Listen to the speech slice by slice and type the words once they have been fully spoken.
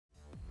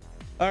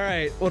All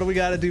right, what do we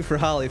got to do for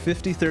Holly?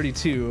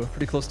 50-32,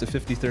 pretty close to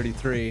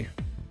 50-33.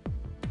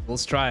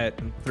 Let's try it.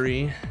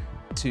 3,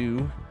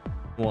 2,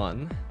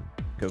 1.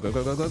 Go, go,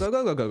 go, go, go, go,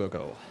 go, go, go, go,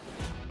 go.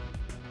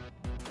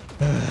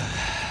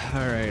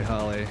 All right,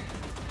 Holly.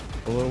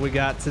 What do we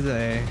got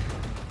today?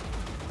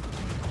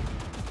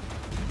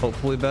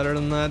 Hopefully better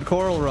than that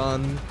coral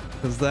run,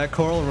 because that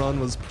coral run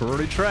was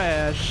pretty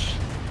trash.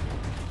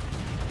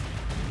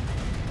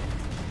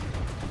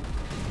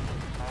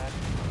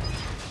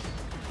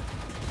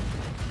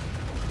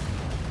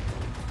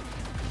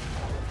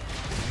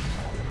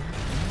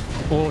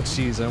 Oh,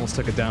 jeez, I almost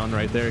took it down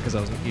right there because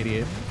I was an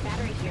idiot.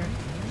 Battery here.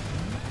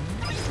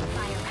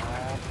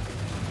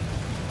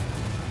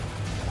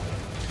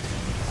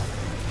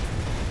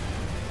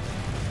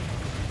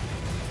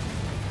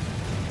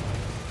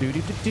 Do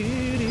do do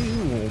do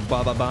do.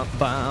 Ba ba ba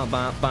ba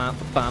ba ba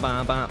ba ba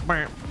ba ba.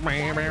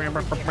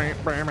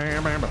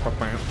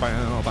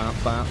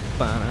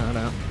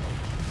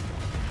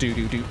 Do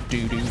do do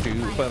do do do.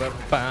 Ba ba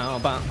ba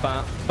ba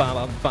ba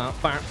ba ba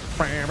ba.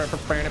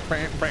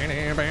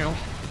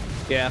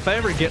 Yeah, if I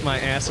ever get my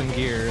ass in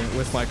gear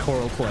with my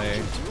choral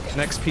play,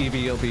 next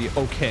PB will be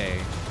okay.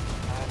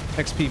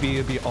 Next PB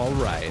will be all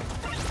right.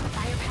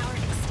 Firepower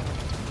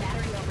extended.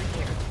 Battery over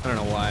here. I don't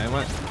know why I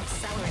went.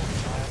 Accelerate.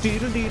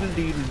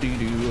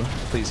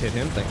 Please hit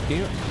him, thank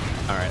you.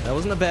 All right, that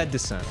wasn't a bad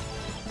descent.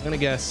 I'm gonna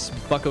guess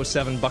bucko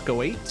 7,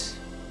 bucko 8,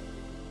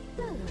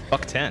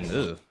 buck 10.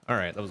 Ugh. All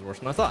right, that was worse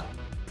than I thought.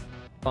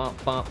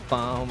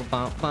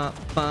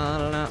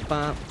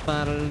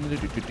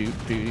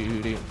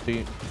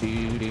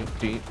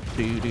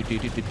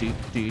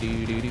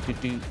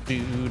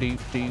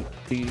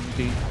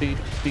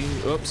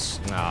 Oops.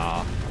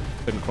 Nah,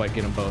 couldn't quite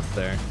get them both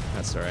there.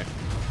 That's all right.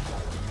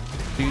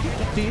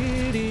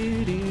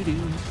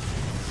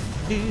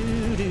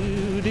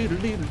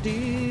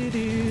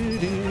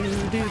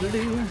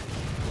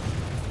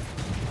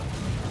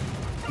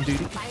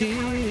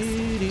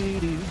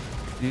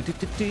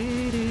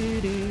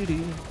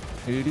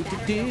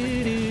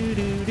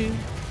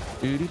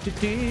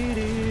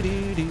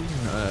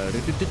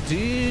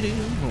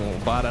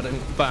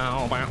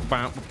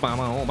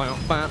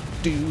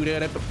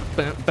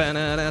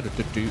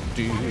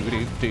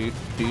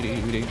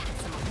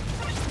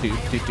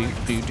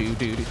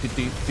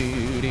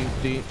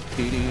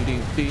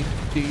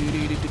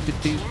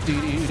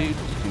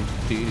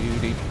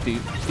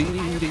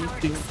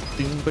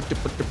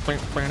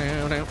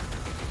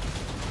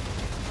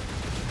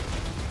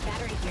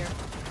 Battery here.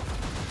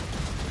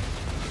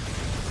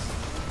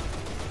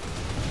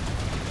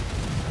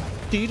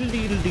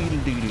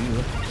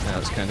 That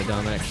was kind of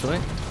dumb, actually.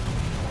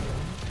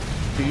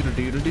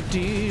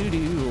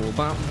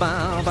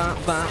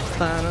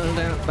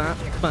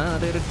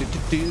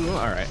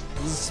 Alright.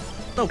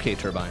 Okay,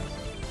 turbine.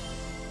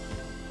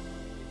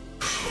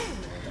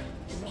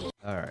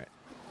 Alright.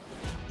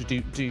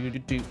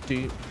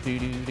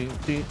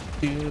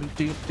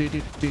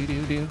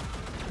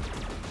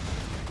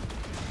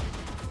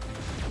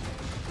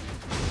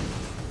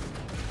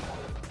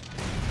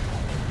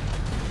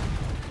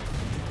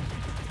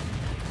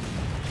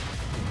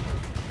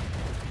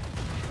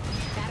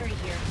 Battery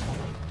here.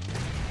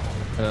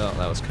 Oh,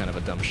 that was kind of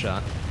a dumb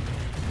shot.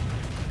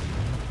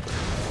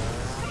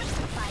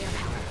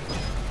 Firepower.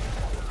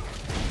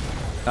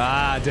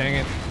 Ah, dang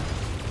it.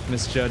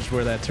 Misjudged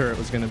where that turret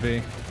was going to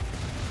be.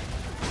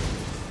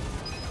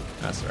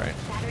 That's alright.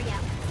 Battery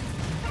out.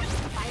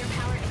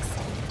 Firepower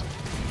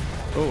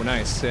extended. Oh,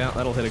 nice. Yeah,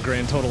 that'll hit a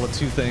grand total of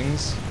 2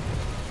 things.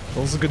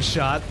 That was a good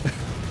shot.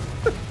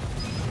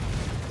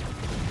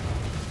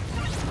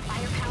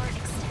 Firepower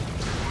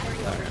extended. Battery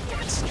over Alright, here.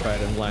 let's try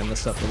to line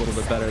this up a little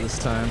bit better this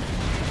time.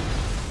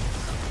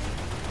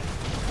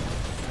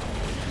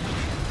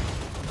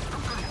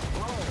 I'm on a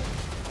roll.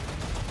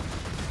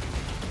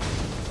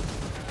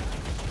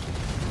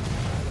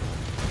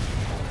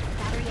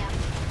 Battery out.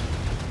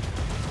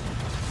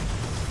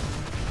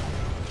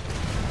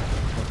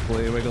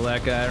 Hopefully wiggle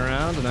that guy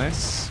around.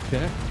 Nice.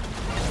 Okay.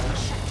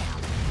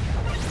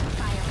 Shutdown.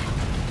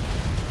 Firepower.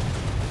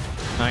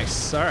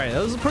 Nice. Alright,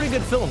 that was a pretty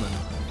good filming.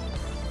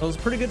 That was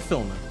pretty good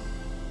filming.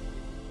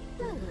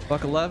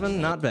 Buck 11,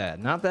 not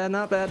bad. Not bad,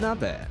 not bad, not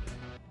bad.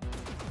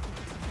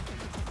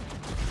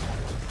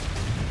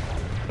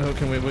 Oh,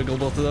 can we wiggle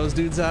both of those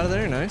dudes out of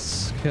there?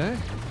 Nice. Okay.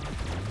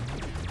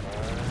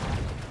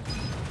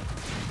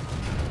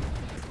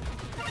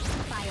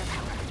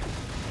 Firepower.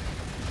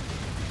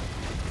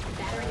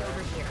 Battery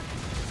over here.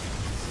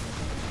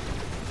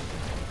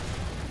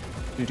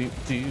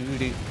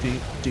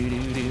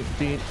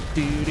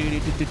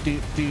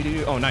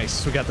 Oh,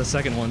 nice. We got the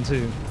second one,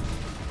 too.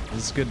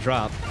 This is a good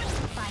drop.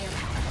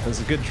 Firepower. There's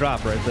a good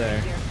drop right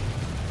there. Here.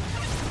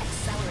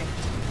 Accelerate.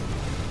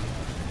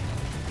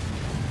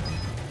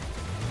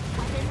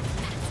 Weapon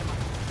maximum.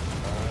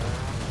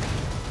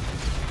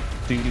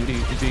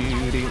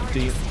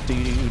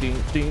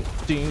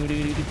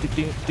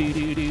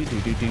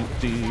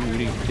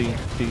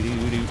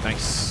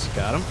 Nice.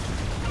 Got him.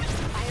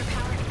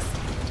 Firepower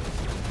extended.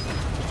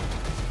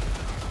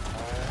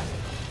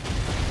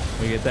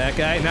 We get that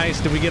guy. Nice.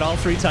 Did we get all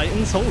 3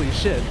 Titans? Holy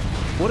shit.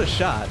 What a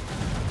shot.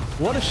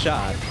 What a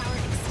shot. Power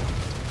extended.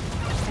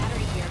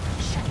 Battery here.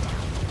 Shut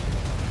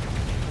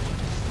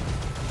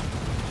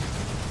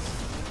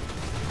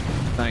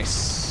down.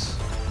 Nice.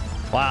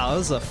 Wow, that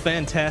was a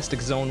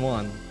fantastic zone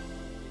 1.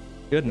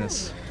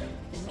 Goodness.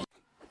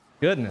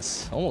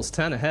 Goodness. Almost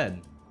 10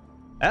 ahead.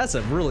 That's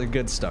a really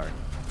good start.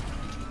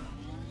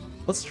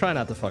 Let's try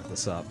not to fuck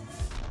this up.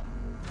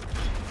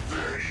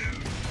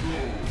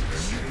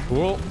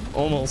 Whoa,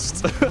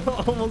 almost.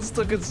 Almost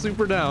took it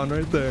super down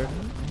right there.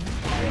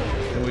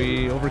 Can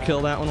we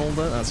overkill that one a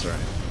little bit? That's right.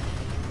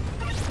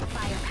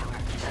 Firepower.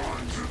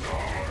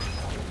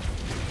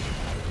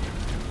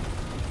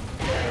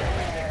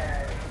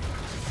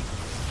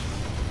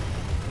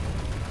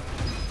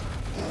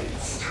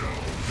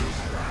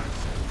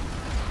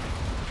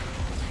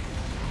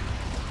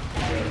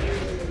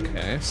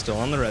 Okay, still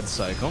on the red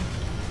cycle.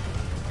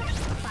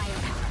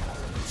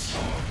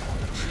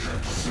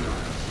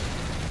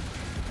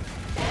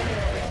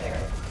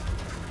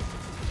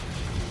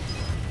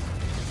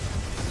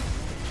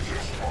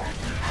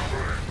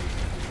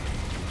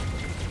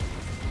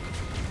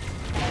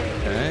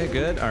 Okay,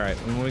 good. Alright,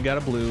 when we got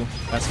a blue,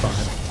 that's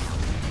fine.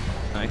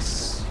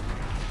 Nice.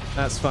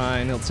 That's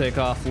fine. He'll take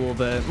off a little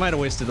bit. Might have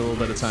wasted a little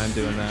bit of time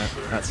doing that.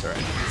 That's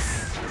alright.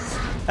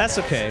 That's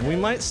okay. We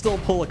might still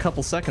pull a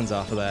couple seconds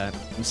off of that,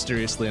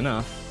 mysteriously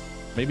enough.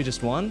 Maybe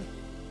just 1?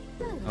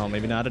 Oh,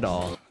 maybe not at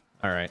all.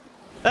 Alright.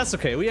 That's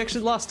okay. We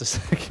actually lost a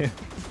second.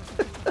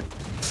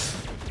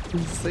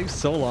 It takes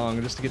so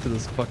long just to get to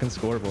this fucking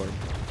scoreboard.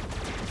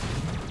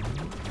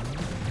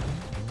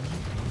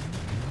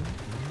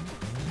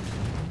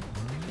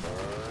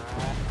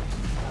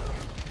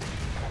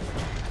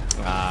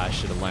 Ah, I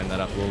should have lined that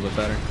up a little bit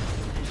better.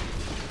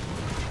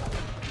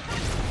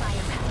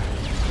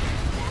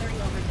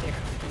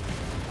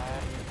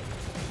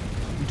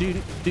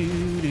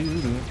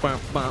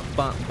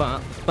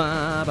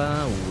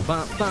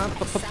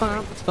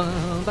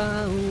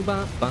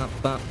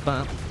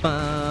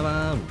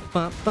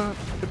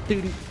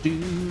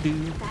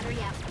 Battery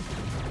up.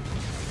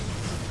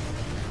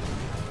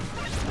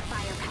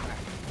 Firepower.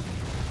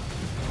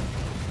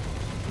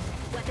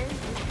 Weapon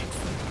X.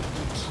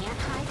 You can't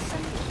hide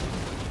from me.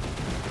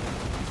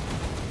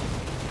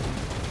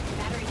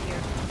 Battery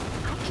here.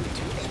 I can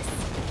do this.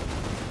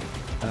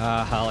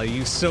 Ah, Holly,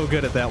 you so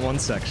good at that one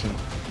section.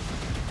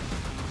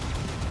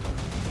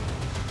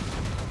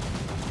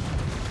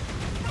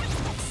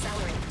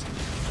 Accelerate.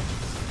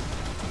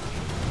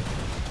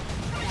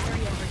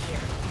 Battery over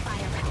here.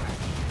 Firepower.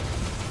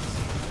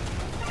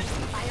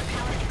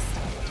 Firepower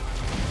extended.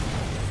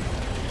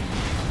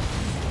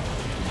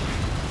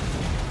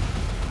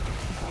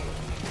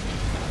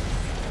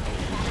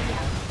 Battery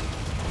up.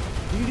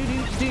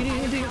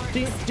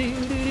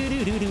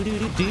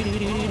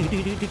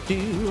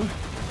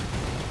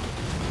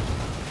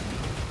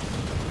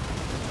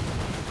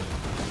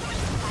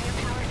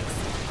 Firepower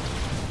extended.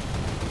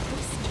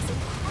 This is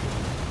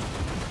incredible.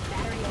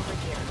 Battery over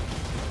here.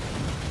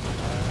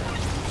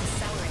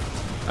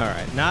 Accelerate. All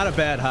right, not a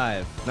bad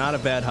hive. Not a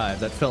bad hive.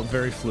 That felt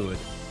very fluid.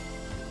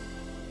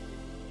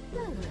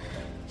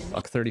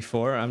 Buck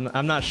 34.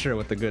 I'm not sure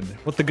what the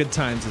good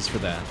times is for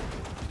that,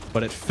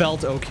 but it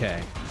felt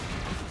okay.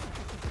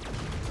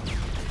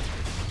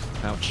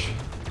 Ouch.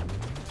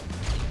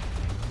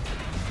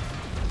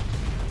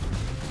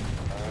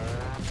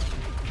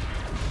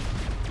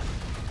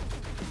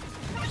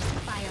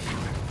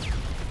 Firepower.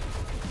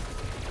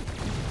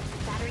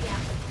 Battery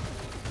up.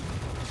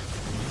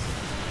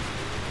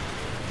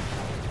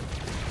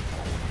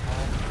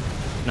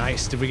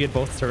 Nice. Did we get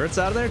both turrets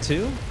out of there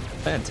too?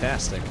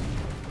 Fantastic.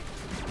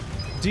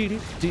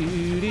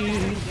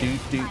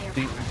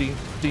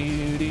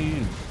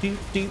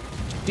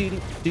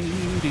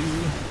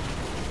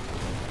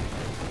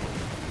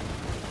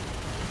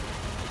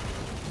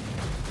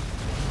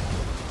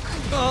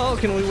 Oh,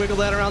 can we wiggle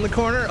that around the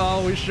corner?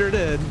 Oh, we sure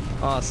did.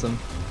 Awesome.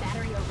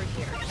 Battery over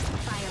here.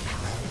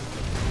 Firepower.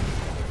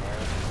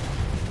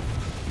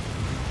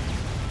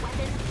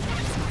 Weapon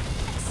maximum.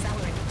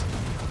 Accelerate.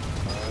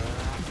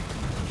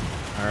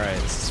 All right,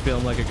 this is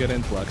feeling like a good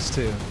influx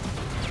too.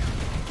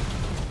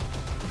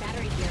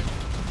 Battery here.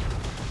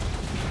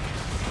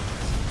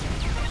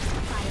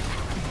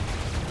 Firepower.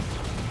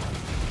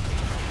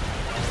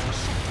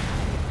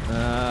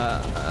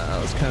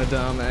 That was kind of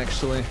dumb,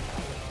 actually.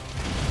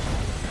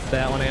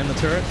 That one and the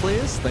turret,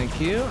 please.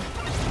 Thank you.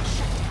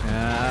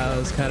 That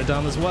was kind of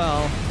dumb as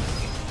well.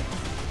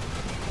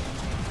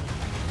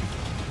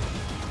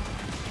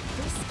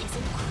 This is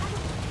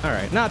incredible. All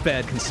right, not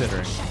bad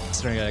considering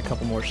I got a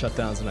couple more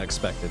shutdowns than I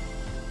expected.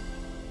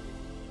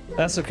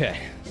 That's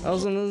okay. That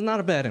was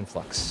not a bad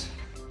influx.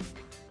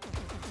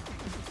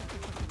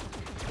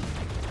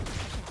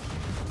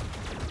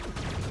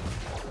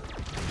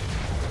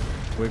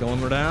 Wiggling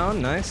her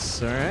down.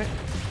 Nice. All right.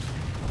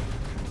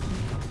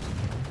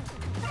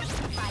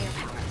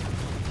 Firepower.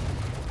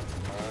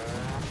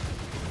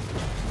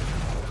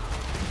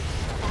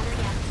 Battery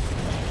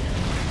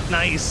up.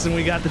 Nice, and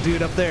we got the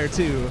dude up there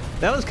too.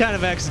 That was kind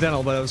of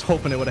accidental, but I was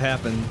hoping it would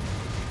happen.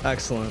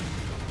 Excellent.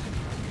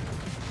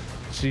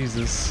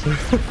 Jesus.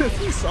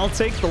 I'll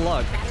take the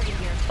luck.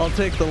 I'll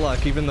take the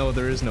luck, even though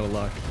there is no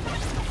luck.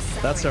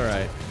 That's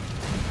alright.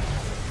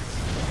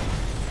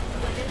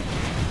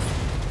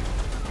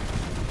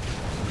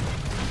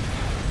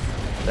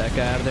 That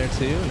guy out of there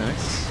too,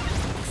 nice.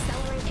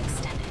 Accelerate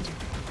extended.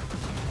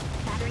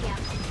 Battery up.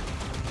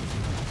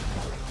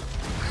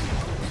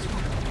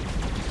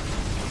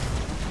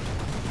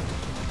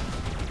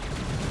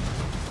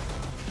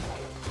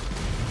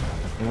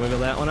 Wiggle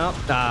that one up.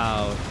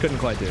 Oh, couldn't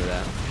quite do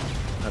that.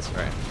 That's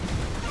right.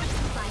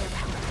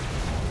 Firepower.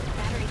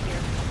 Battery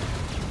here.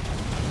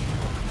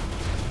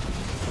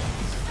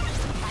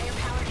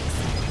 Firepower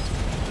extended.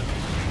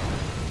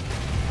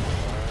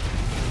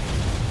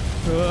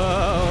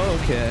 Oh,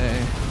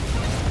 okay.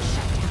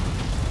 Shutdown.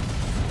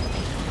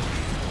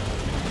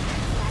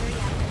 Battery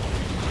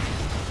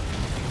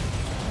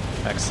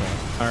up. Excellent.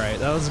 Alright,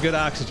 that was good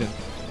oxygen.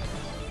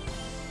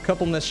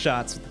 Couple missed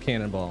shots with the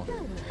cannonball.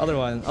 Other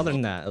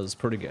than that, it was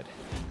pretty good.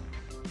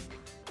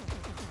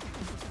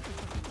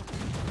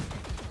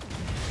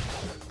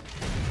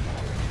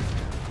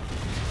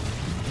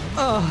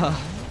 Ah,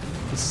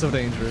 it's so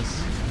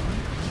dangerous.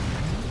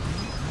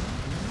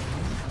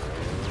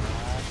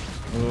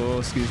 Oh,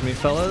 excuse me,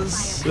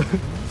 fellas.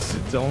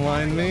 Don't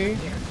mind me.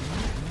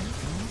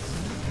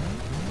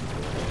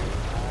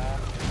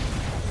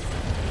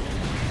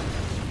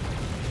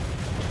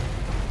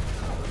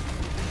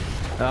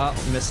 Oh,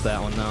 missed that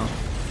one now.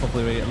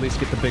 Hopefully we at least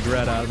get the big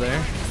red out of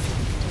there.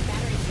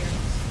 Battery here.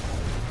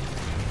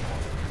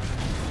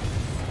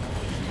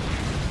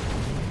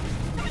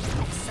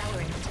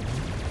 Accelerate.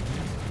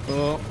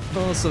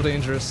 Oh, so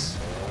dangerous.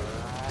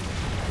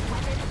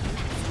 Weapon maximum.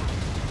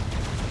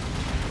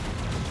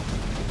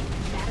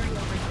 Battery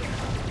over here.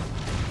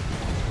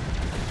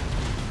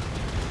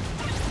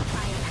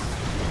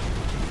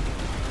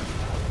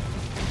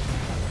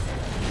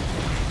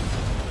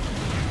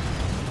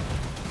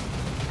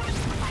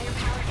 Firepower.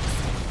 Firepower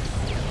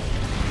extended.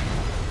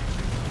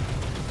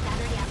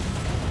 Battery up.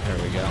 There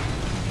we go.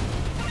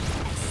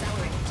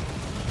 Accelerate.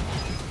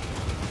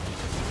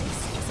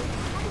 This isn't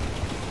hard.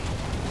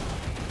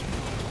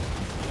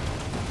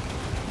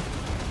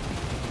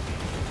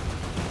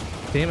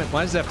 Damn it,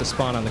 why does it have to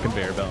spawn on the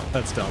conveyor belt?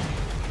 That's dumb.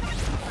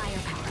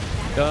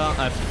 Firepower. Oh,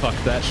 I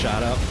fucked that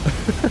shot up.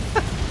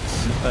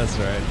 That's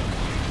right.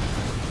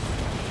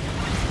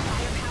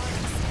 Firepower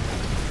extended.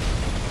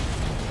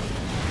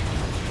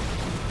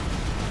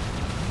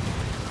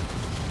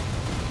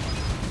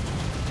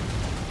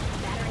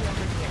 Battery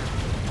over here.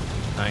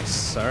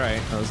 Nice.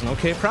 Alright, that was an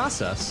okay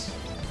process.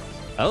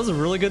 That was a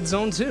really good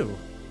zone too.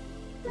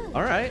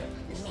 Alright.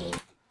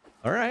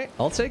 Alright,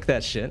 I'll take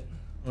that shit.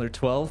 Another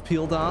 12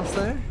 peeled off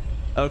there.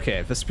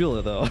 Okay,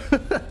 Vespula though.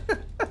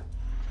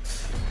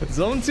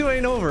 Zone 2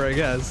 ain't over, I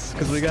guess,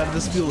 because we got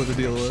Vespula to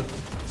deal with.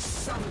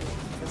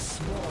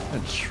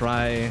 And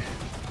try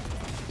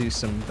do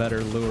some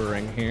better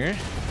luring here.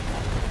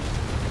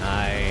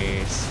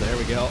 Nice. There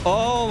we go.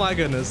 Oh my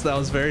goodness, that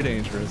was very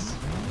dangerous.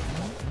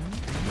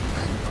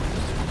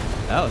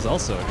 That was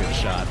also a good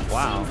shot.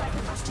 Wow.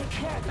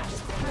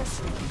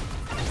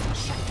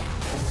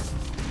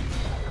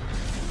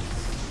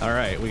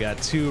 Alright, we got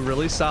two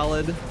really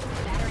solid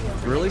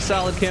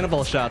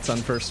cannonball shots on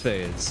first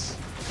phase.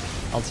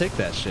 I'll take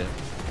that shit.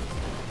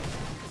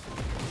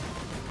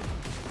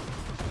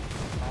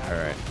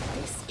 Alright.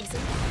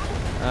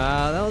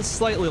 That was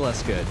slightly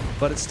less good,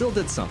 but it still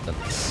did something.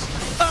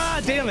 Ah,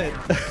 damn it!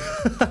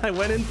 I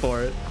went in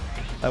for it.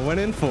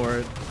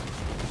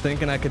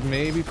 Thinking I could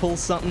maybe pull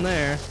something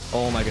there.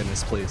 Oh my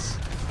goodness, please.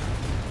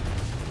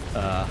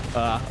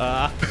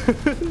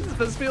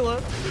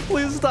 Vespula,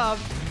 please stop.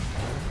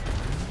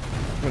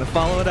 I'm gonna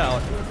follow it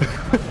out.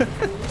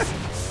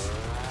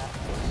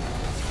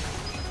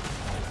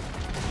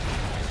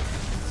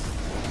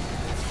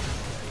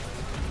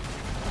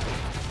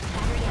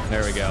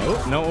 There we go.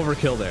 Oh, no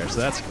overkill there, so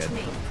that's good.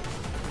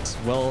 It's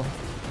well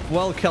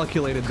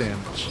calculated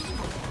damage.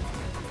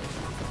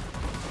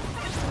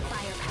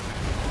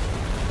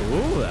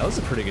 Ooh, that was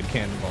a pretty good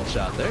cannonball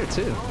shot there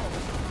too.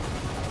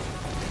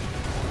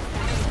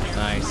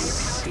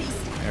 Nice.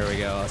 There we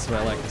go. That's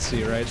what I like to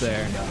see right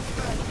there.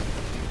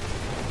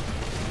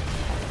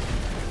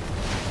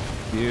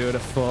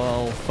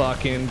 Beautiful.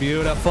 Fucking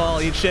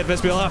beautiful. Eat shit,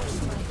 Vespula.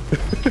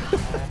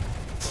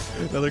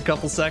 Another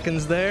couple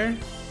seconds there.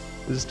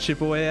 Just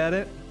chip away at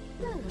it.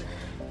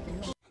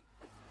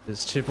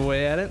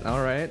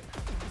 All right.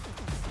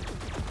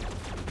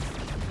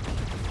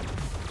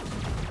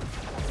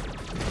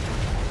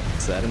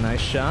 Is that a nice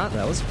shot?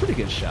 That was a pretty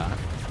good shot.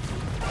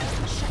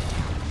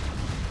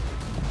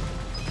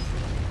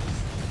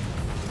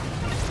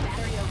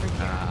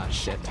 Ah,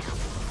 shit.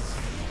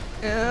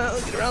 Yeah,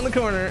 let's get around the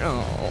corner.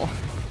 Oh.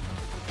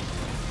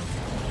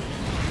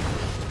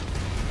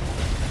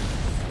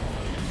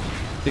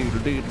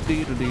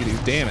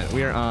 Damn it,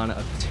 we are on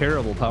a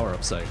terrible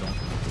power-up cycle.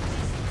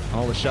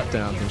 All the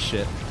shutdowns and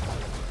shit.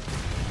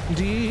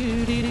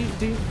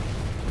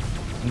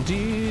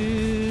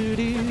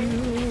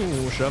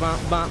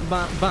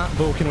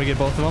 Oh, can we get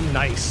both of them?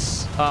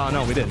 Nice. Oh,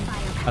 no, we didn't.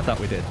 I thought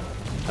we did.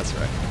 That's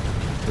right.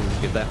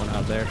 We'll get that one out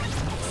of there.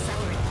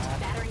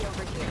 Battery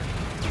over here.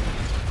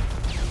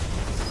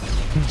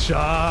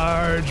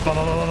 Charge!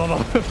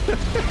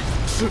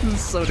 This is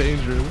so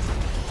dangerous.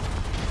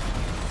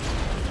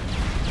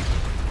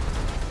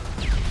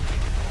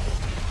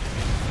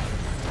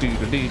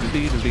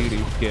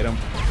 Get him.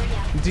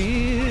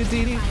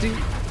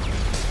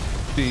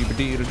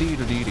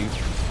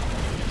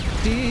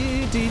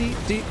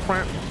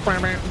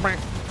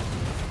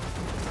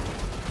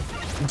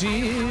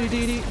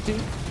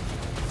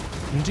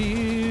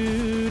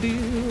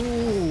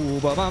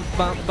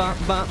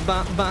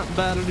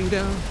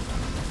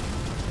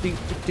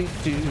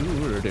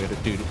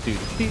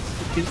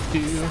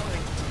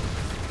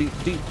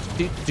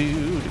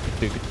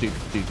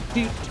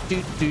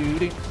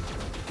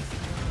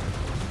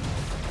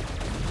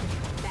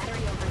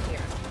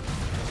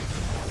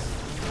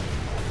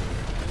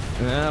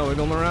 Yeah,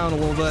 wiggle them around a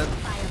little bit.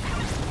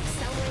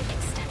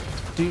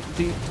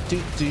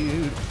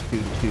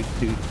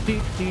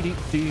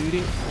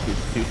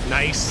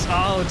 Nice.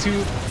 Oh,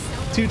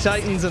 two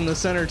titans in the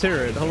center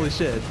turret. Holy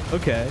shit.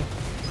 Okay.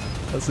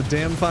 That's a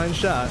damn fine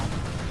shot.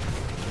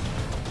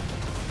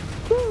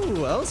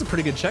 Woo, that was a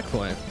pretty good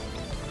checkpoint.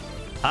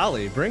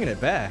 Holly, bringing it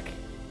back.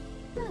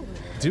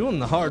 Doing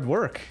the hard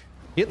work.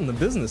 Getting the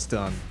business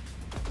done.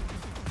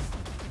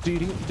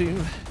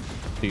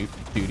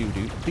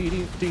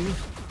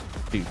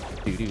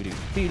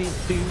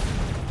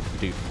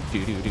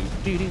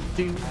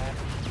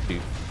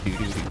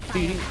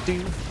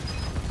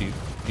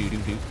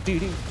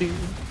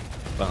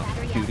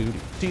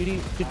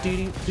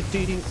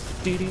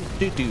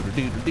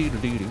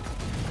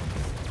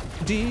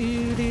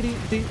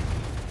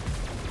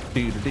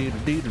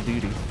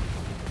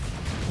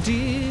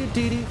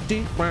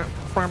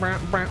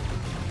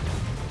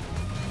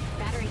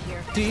 Battery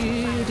here.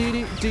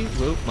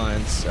 Whoop,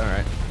 mine's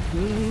alright.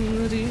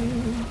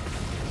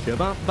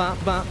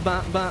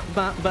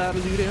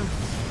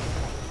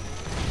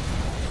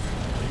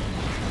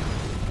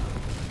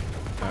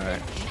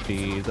 Alright,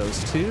 feed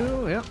those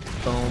two. Yep.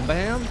 Boom,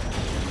 bam.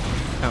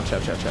 Ouch,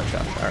 ouch, ouch, ouch,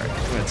 ouch. Alright,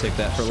 I'm gonna take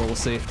that for a little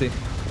safety.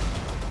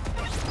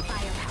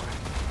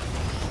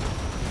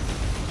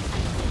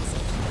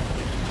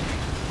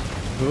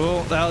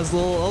 Ooh, that was a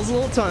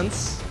little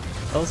tense.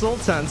 That was a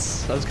little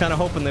tense. I was kind of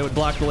hoping they would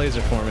block the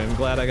laser for me. I'm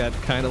glad I got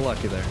kind of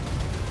lucky there.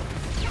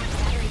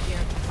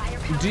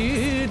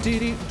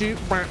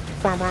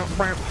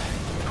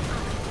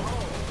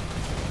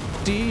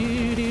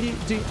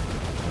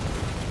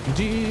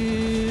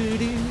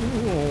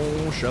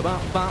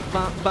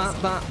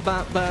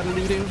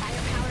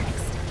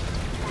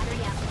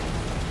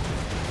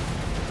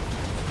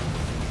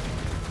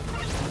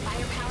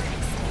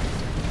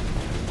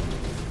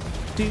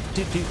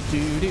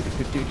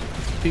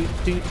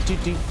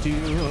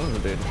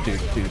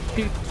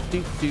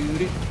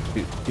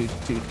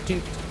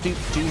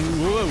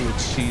 Whoa,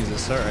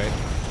 Jesus, alright.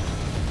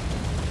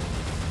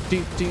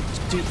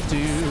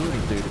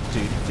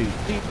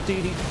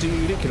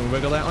 Can we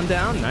wiggle that one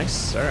down?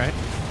 Nice, alright.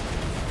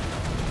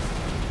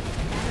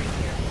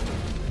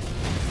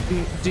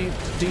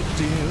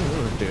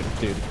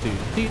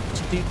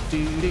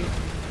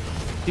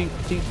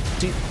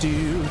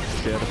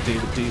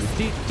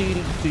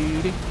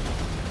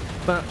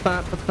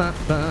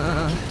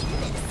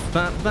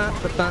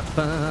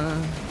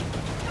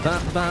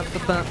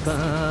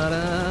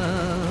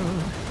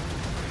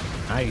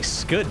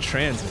 Nice, good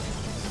transit.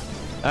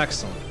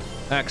 Excellent,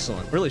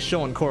 excellent. Really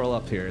showing Coral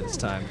up here this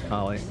time,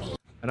 Holly,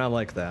 and I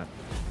like that.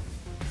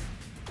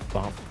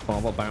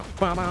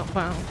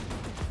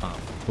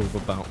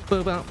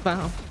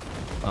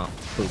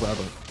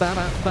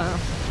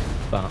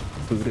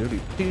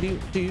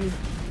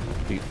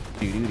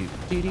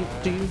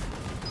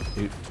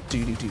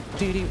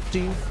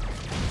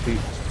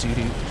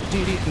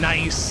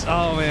 Nice.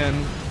 Oh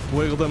man,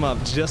 wiggle them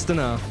up just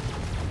enough.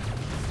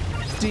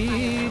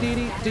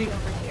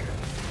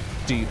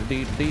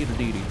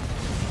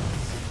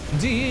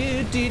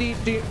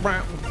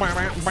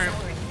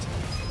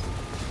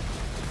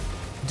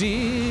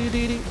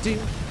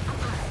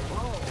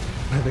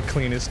 The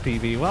cleanest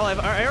PV. Well,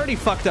 I already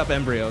fucked up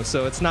Embryo,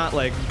 so it's not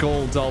like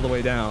golds all the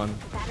way down.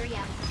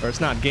 Or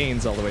it's not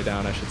gains all the way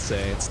down, I should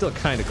say. It's still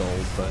kind of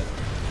gold, but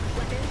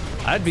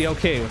I'd be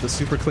okay with a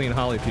super clean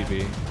Holly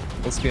PV.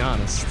 Let's be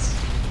honest.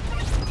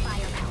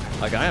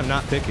 Like, I am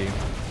not picky.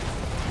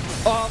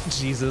 Oh,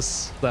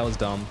 Jesus. That was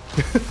dumb.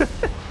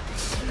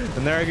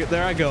 And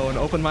there I go and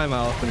open my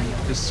mouth and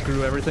just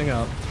screw everything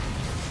up.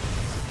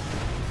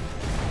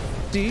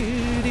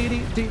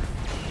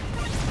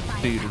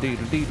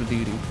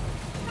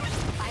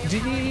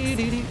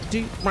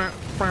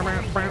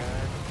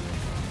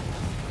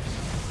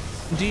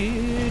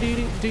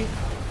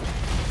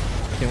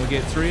 Can we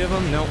get 3 of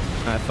them? Nope.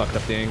 I fucked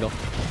up the angle.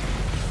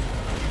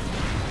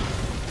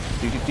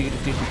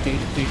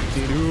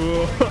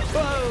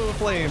 Whoa,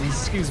 flames.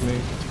 Excuse me.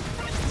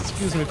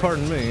 Excuse me,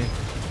 pardon me.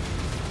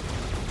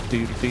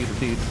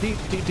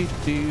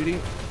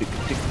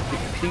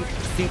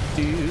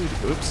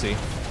 Oopsie,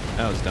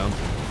 that was dumb.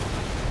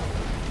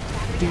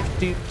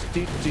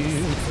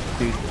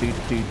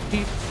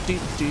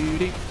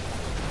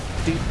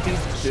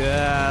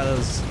 Yeah,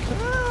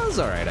 that was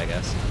alright, I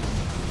guess.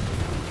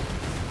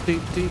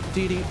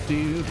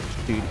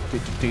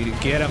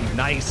 Get him,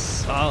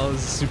 nice. Oh,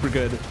 this is super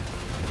good.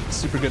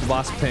 Super good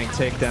Wasp Tank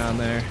takedown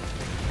there.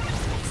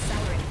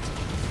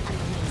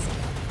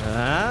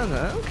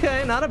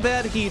 Okay, not a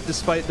bad heat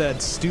despite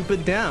that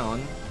stupid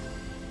down.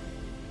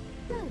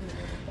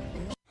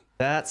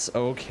 That's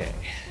okay.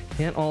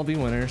 Can't all be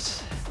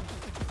winners.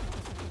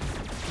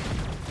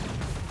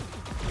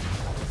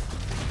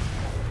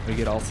 We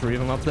get all three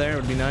of them up there,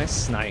 would be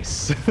nice.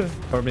 Nice.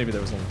 Or maybe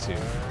there was only two.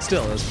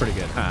 Still, it was pretty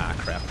good. Ah,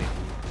 crappy.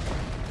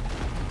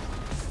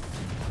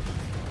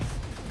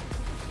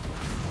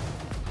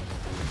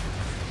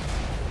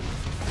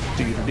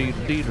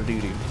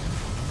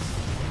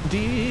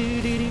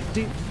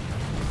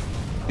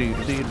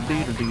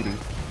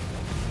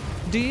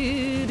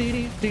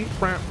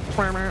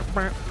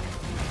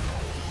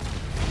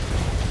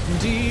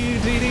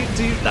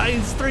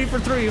 Nice, 3 for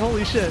 3.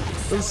 Holy shit,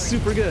 that was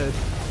super good.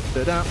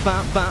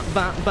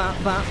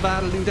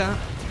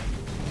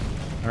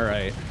 All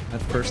right,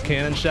 that first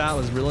cannon shot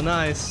was really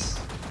nice.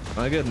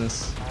 My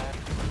goodness.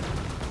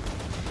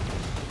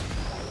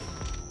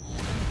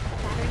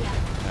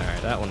 All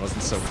right, that one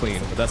wasn't so clean,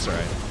 but that's all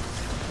right.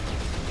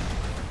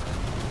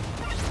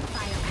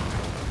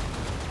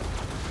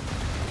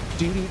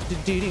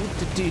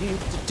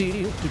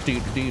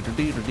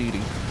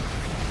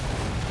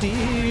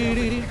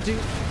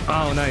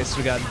 Oh, nice.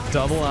 We got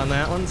double on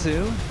that one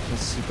too.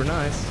 That's super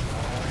nice.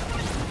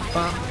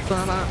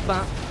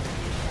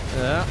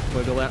 Yeah,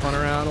 wiggle that one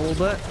around a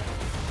little bit.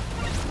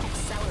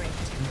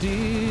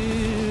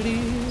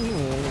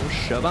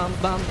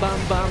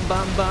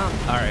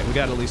 All right, we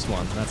got at least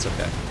one. That's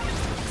okay.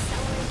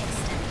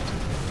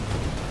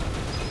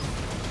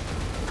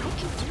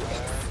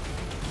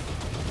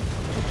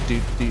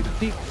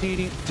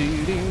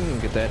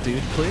 Get that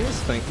dude,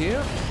 please. Thank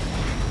you.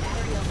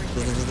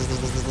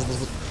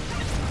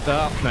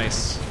 Oh,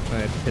 nice.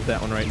 I hit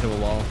that one right into a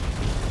wall.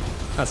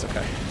 That's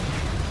okay.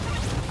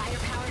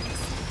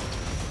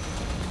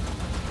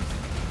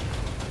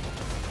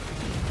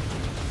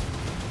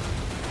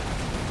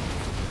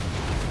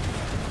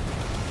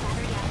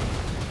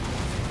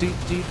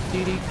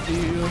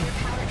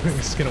 I'm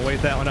just gonna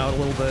wait that one out a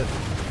little bit.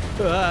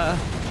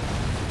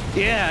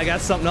 Yeah, I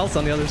got something else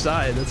on the other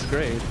side. That's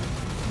great.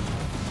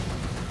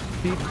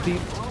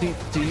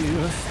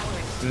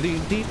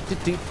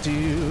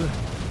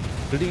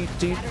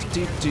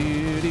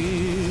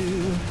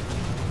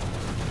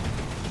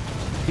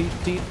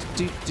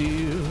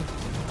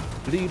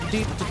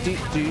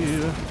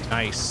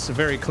 Nice,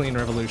 very clean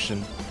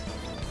revolution.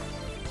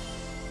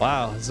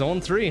 Wow,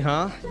 zone 3,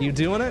 huh? You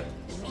doing it?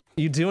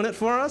 You doing it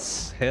for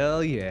us?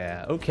 Hell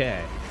yeah.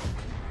 Okay.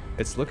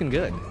 It's looking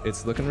good.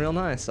 It's looking real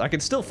nice. I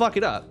could still fuck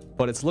it up,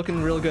 but it's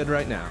looking real good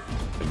right now.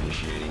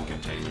 Initiating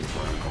containment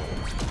protocol.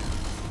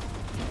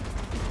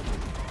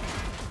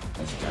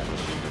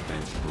 Establishing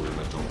defense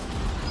perimeter.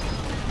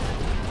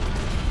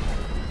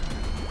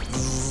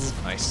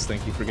 Nice.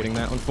 Thank you for getting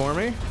that one for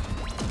me.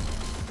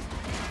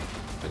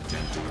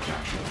 Attempting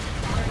capture.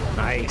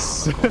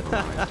 Nice.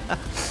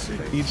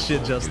 Eat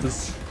shit,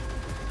 Justice.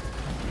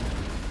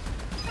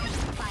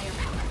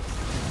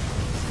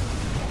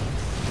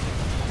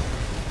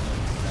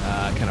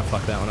 Kind of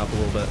fucked that one up a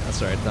little bit.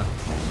 That's alright though.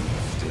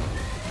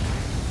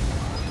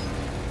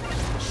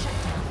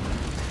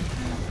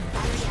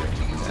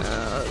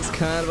 It's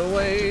kind of a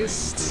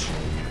waste.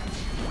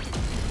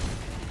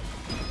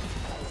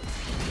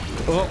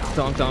 Oh,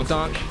 donk, donk,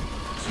 donk.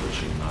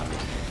 Switching mode.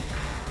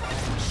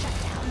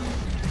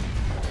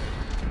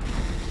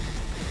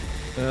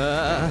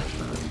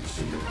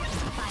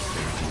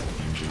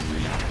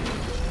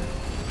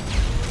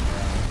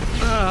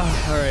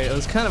 Alright, it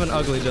was kind of an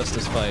ugly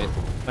Justice fight.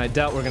 I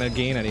doubt we're gonna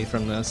gain any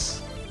from this.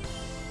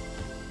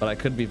 But I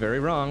could be very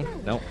wrong.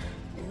 Nope.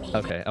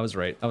 Okay, I was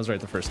right. I was right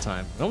the first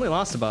time. I only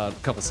lost about a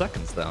couple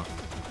seconds, though.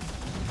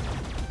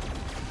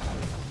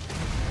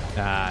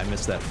 Ah, I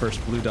missed that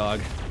first blue dog.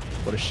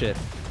 What a shit.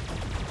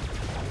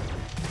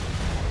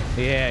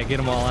 Yeah, get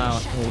them all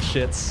out, little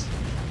shits.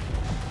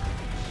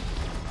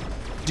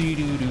 Do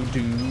do do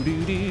do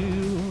do do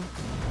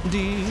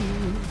do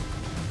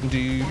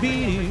do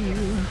do.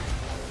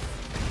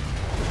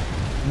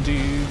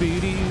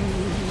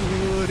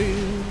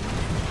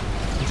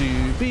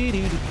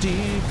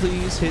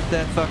 Please hit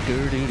that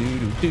fucker.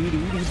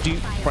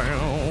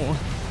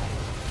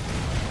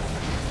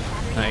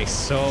 Nice.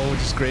 So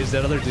just grazed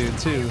that other dude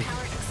too.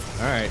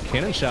 All right,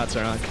 cannon shots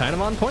are kind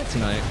of on point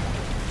tonight.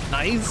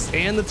 Nice,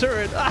 and the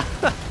turret.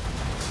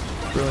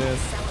 Brilliant.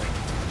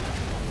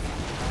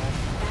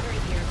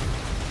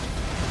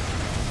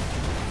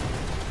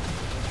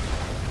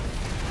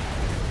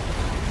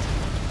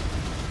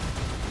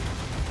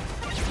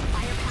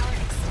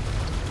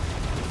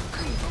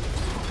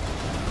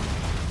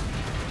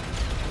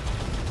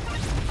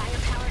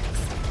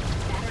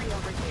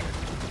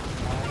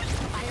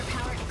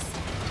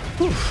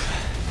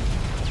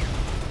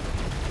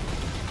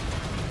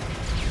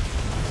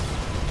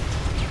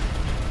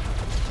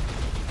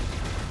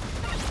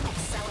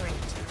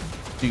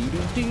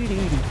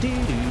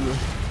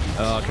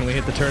 Oh, can we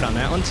hit the turret on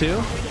that one too?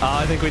 Oh,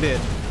 I think we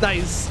did.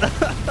 Nice.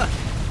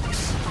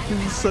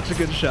 This is such a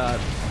good shot.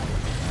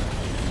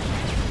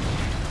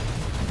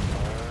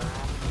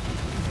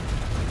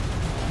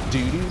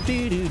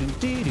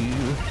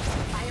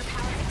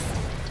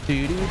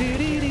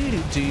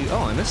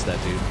 Oh, I missed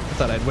that dude. I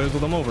thought I'd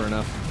wiggled him over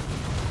enough.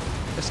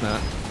 Guess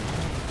not.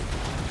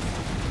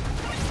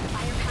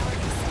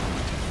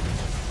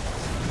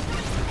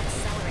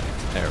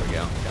 There we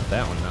go. Got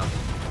that one now.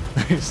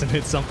 Nice, and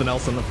hit something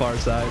else on the far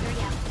side.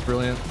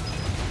 Brilliant.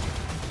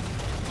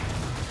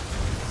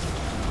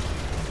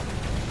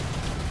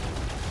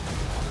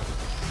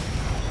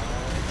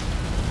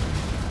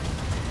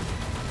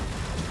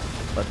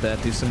 Let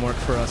that do some work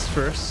for us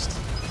first.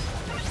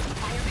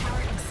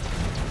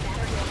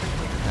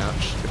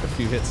 Ouch, took a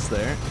few hits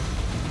there.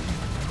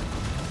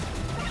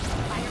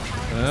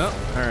 Oh,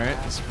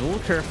 alright, just be a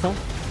little careful.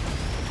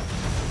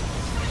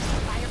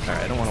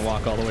 Alright, I don't want to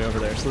walk all the way over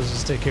there, so let's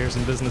just take care of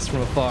some business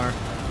from afar.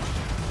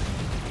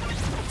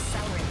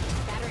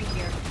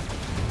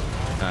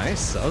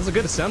 Nice, that was a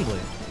good assembly.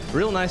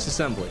 Real nice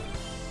assembly.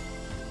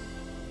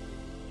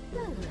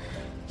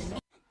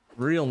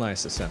 Real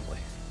nice assembly.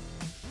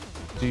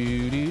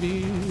 Can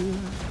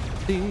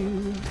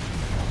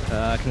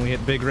we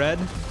hit Big Red?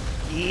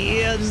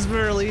 Yeah, just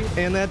barely.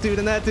 And that dude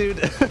and that dude.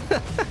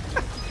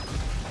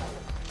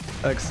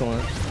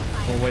 Excellent.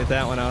 We'll wait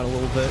that one out a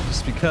little bit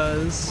just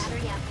because.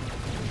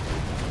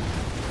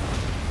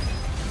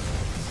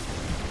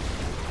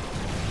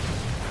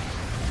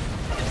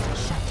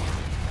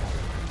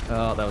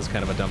 Oh, that was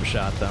kind of a dumb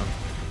shot though.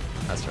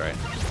 That's right.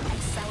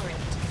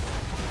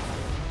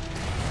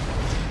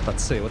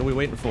 Let's see, what are we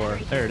waiting for?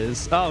 There it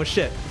is. Oh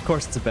shit, of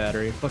course it's a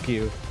battery. Fuck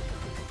you.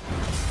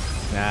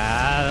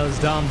 Ah, that was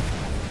dumb.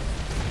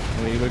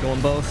 We wiggle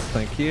them both,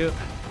 thank you.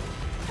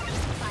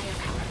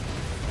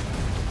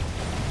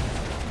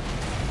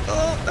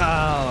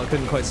 Oh,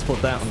 couldn't quite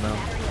split that one though.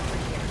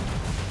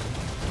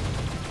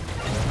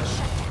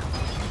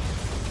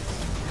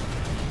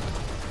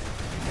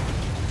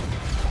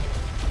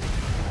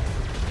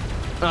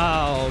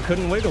 Oh,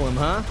 couldn't wiggle him,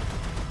 huh?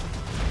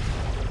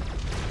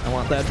 I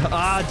want that.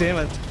 Ah, damn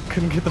it.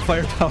 Couldn't get the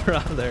firepower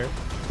out of there.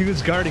 He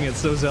was guarding it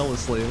so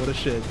zealously. What a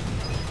shit.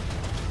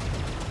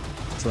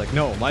 It's like,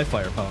 no, my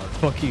firepower.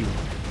 Fuck you.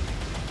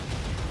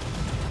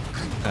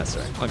 That's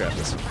right. I'll grab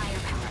this one.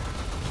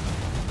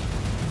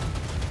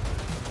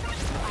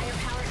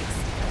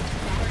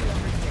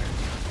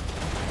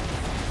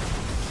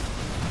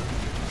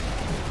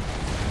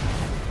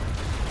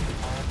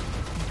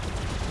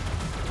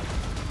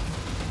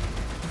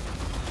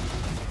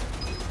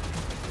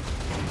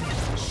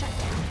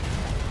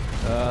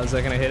 Is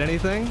that gonna hit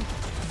anything?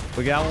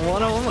 We got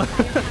one of them.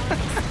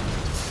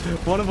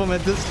 One of them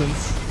at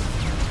distance.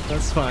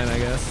 That's fine, I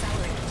guess.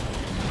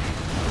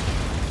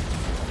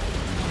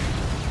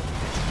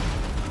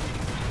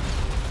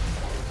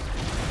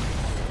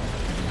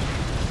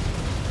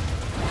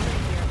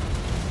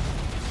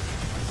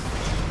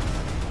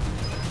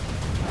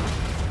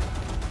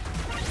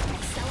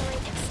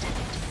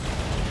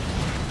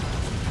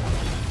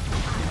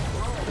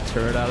 The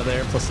turret out of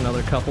there, plus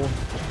another couple.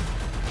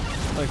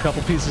 A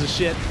couple pieces of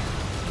shit.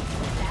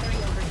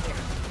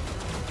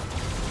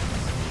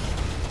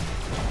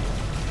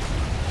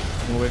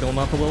 We'll wiggle him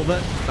up a little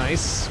bit.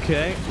 Nice.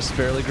 Okay. Just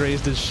barely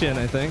grazed his shin,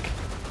 I think.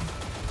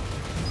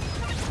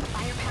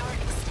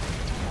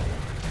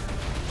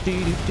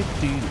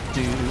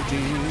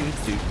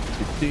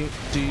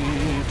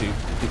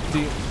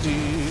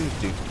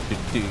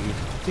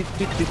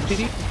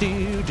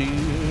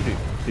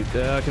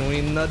 Can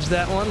we nudge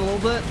that one a little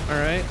bit? All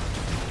right.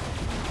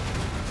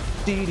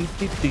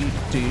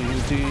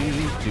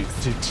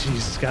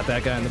 Jesus, got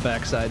that guy on the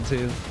backside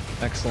too.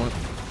 Excellent.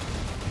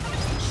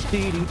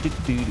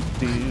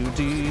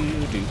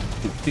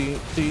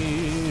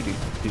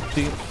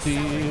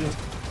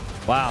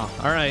 Wow.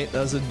 All right,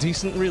 that was a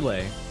decent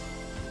relay.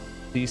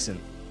 Decent.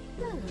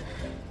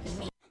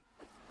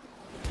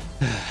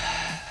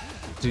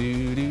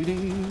 Do do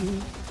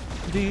do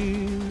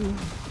do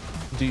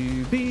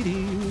do be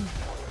do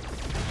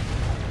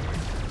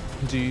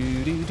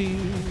do do do.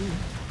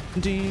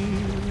 Do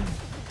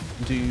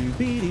do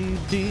be do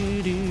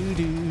do do do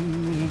do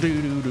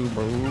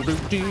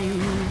do do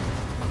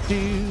do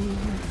do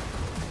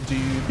do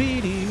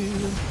be do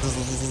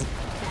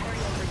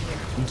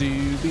do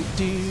be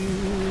do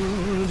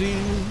do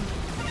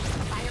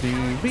do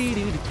be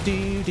do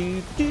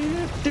do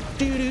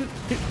do do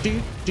do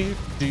do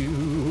do.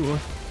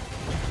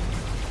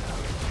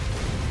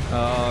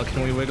 Oh,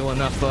 can we wiggle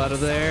enough out of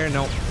there?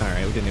 Nope. All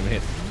right, we didn't even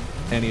hit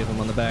any of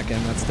them on the back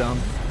end. That's dumb.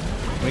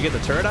 Can we get the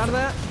turret out of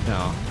that?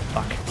 No.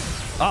 Fuck.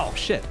 Oh,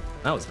 shit.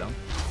 That was dumb.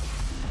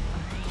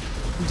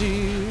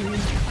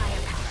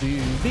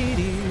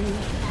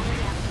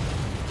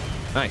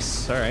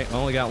 Nice. Alright.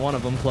 Only got one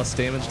of them, plus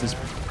damaged his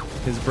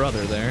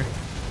brother there.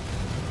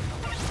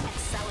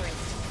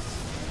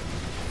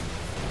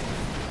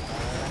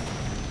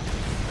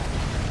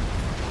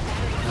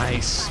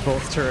 Nice.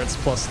 Both turrets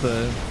plus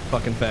the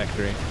fucking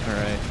factory.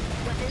 Alright.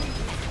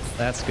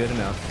 That's good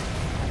enough.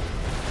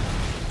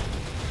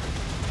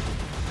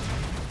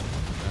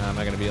 Am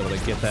I gonna be able to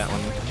get that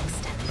one?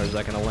 Or is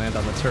that gonna land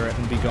on the turret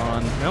and be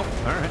gone? Nope.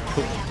 Alright,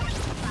 cool.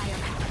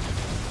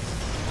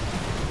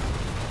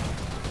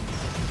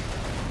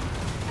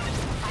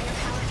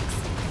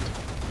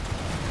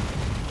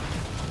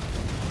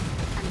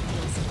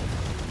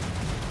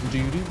 Do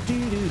do do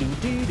do do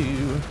do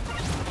do.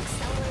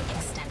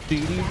 Do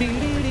do do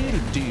do do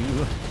do do.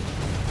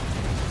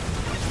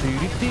 Do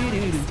do do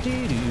do do do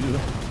do.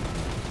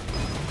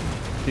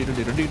 Do do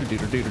do do do do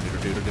do do do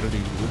do do do do.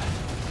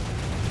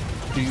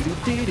 Do do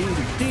do do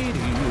do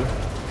do.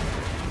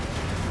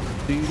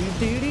 Do do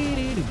do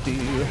do do do.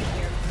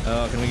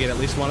 Oh, can we get at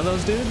least one of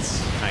those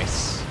dudes?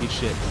 Nice. Eat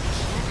shit.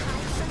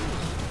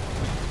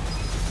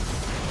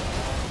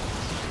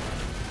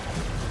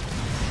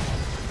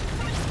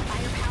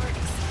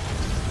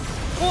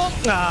 Oh,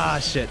 ah,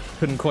 shit.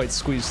 Couldn't quite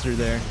squeeze through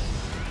there.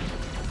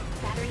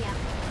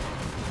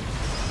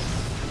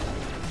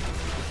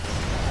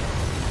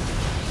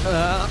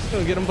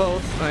 Gonna get them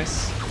both.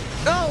 Nice.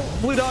 Oh,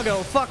 blue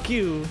doggo. Fuck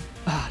you.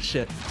 Ah,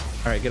 shit.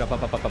 All right, get up,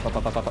 up, up, up, up, up,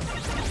 up, up, up.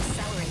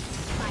 Accelerate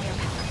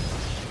firepower.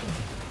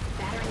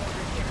 Battery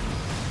over here.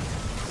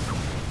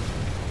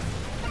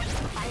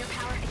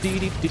 Firepower. Dee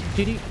dee dee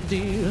dee dee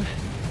dee.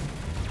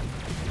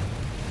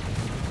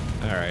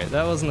 All right,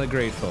 that wasn't a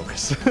great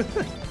focus.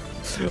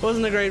 It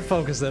wasn't a great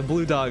focus. That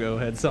blue doggo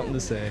had something to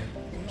say.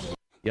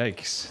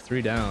 Yikes!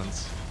 3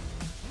 downs.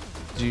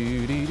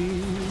 Do dee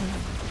dee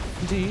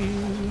do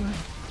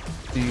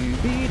do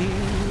dee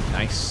dee.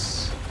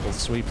 Nice. Little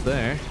sweep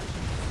there.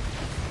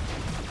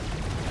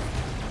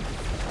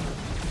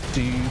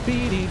 Do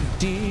be dee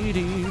dee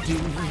dee do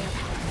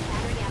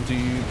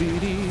do be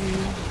dee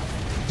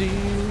do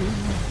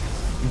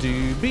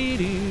do be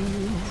dee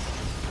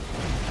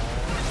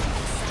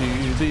do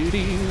be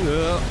dee.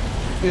 Oh,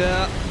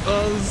 yeah.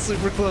 Oh, this is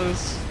super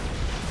close.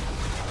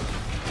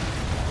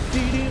 Do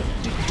do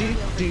do do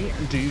do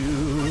do.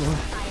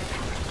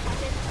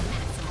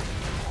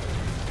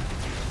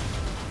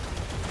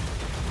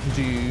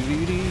 Do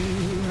do do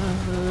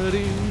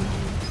do.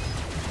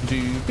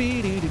 Do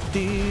be do do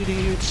do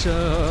do.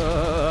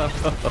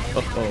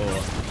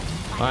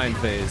 Mind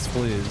phase,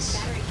 please.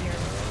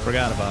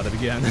 Forgot about it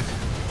again.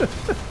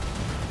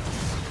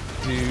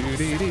 Do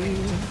do do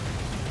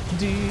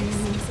do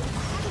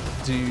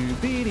do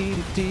be do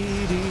do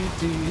do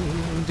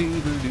do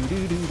do do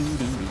do do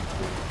do.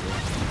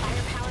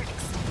 Firepower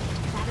extended.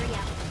 Battery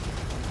up.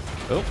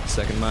 Oh,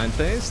 second mind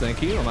phase.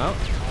 Thank you. I'm out.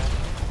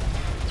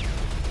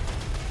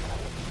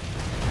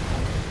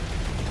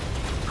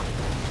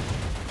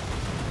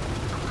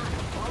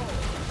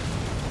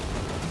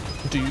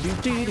 Do do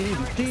do do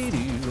do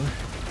do.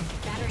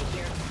 Battery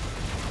here.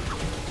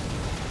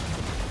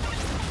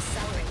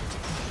 Accelerate.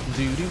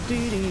 Do do do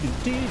do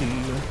do do.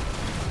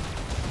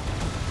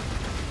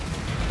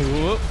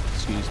 Whoop,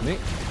 excuse me.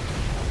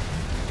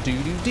 Do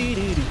do do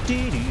do do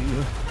do.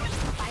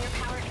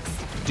 Firepower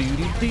extended. Do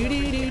do do do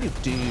do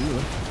do.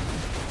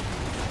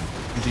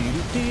 Do do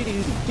do do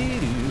do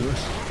do.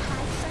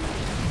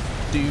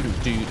 Do do do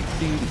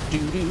do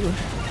do do.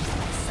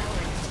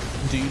 Accelerate.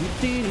 Do do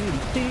do do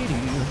do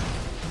do.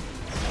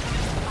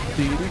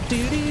 Do do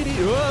do do do.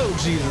 Whoa,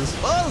 Jesus!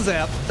 Oh,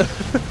 zap!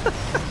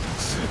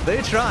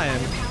 They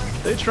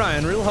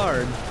trying real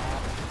hard.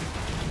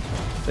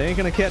 They ain't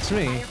gonna catch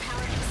me.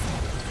 Firepower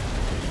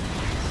extended.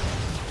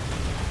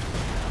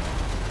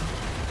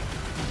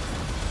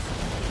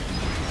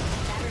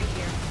 Battery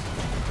here.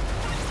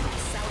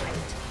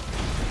 Accelerate.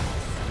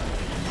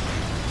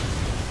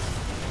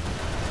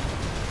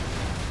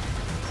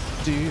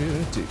 Do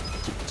do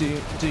do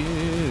do do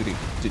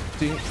do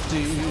do do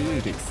do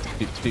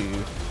do.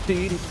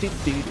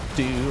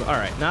 Do. All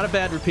right, not a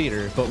bad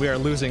repeater, but we are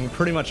losing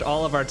pretty much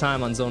all of our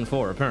time on zone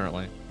 4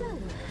 apparently.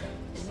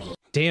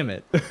 Damn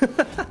it.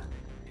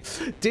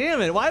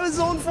 Damn it, why was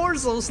zone 4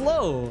 so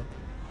slow?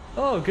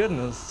 Oh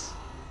goodness.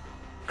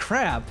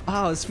 Crap. Oh,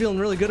 I was feeling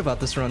really good about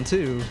this run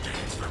too.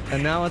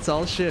 And now it's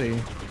all shitty.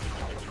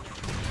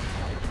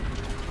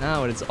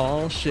 Now it's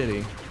all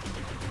shitty.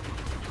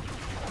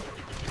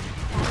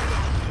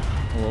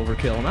 A little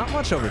overkill. Not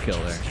much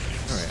overkill there.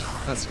 Alright,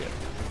 that's good.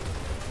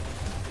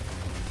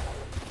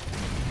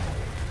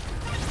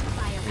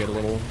 Get a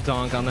little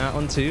donk on that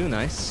one too.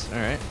 Nice.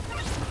 Alright.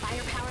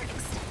 Firepower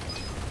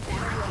extended.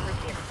 Battery over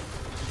here.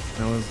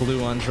 Now we're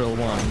blue on drill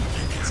 1.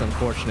 It's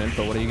unfortunate,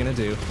 but what are you gonna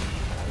do?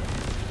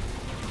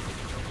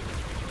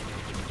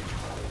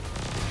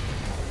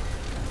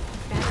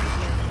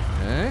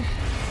 Battery here.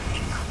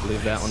 Okay.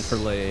 Leave that one for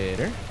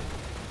later.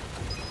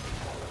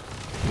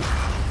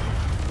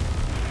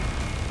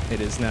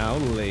 It is now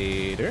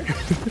later.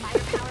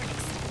 Firepower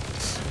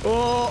extended.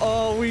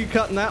 Oh, we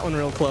cutting that one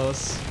real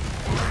close.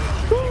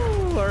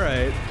 Woo, all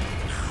right.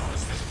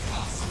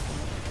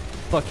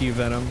 Fuck you,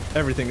 Venom.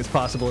 Everything is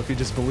possible if you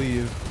just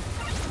believe.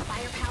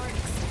 Firepower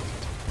extended.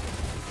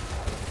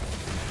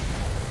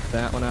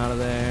 That one out of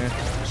there.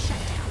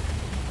 Shutdown.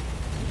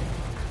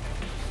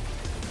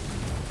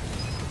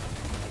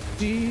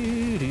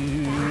 Do,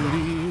 do,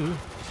 do.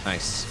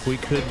 Nice. We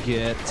could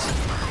get...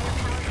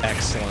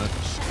 Excellent.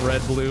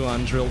 Red, blue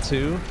on drill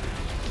 2.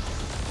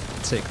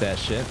 Take that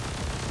shit.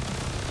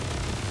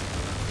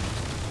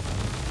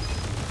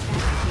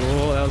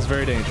 Oh, that was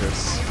very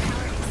dangerous.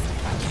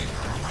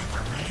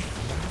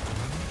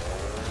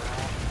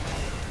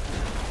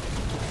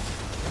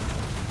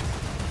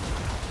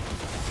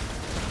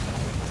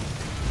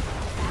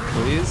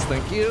 Please,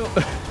 thank you.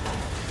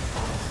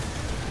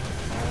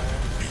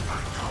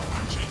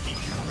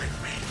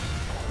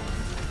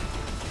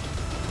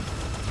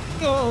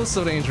 Oh,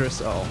 so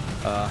dangerous. Oh,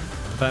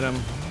 Venom.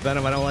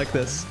 Venom, I don't like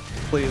this.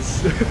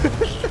 Please.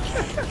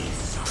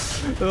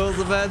 That was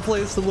a bad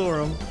place to lure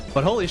him.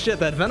 But holy shit,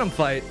 that Venom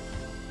fight.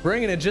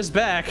 Bringing it just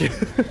back.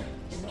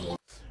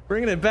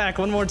 Bringing it back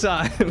one more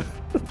time.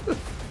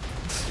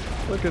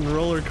 Fucking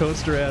roller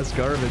coaster ass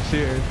garbage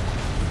here.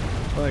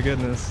 My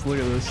goodness, look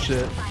at this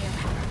shit.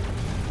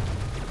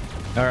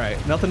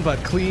 Alright, nothing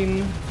but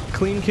clean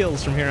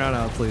kills from here on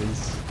out,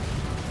 please.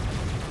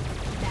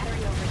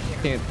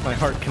 My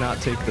heart cannot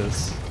take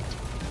this.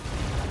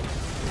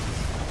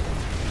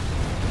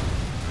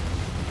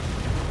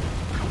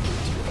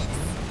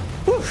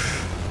 Whew.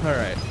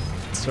 Alright.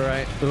 It's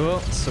alright.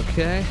 Oh, it's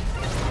okay.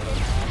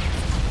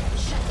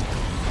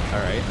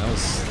 Alright, that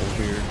was a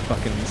weird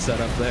fucking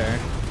setup there.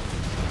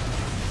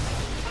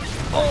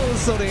 Oh, it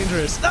was so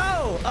dangerous.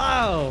 Oh!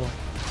 Oh!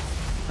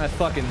 I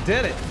fucking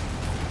did it.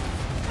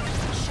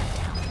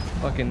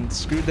 Fucking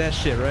screwed that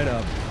shit right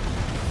up.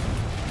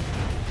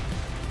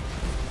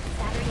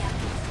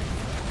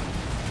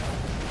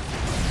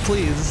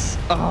 Please.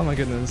 Oh my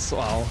goodness.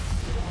 Wow.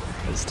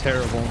 That was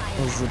terrible. That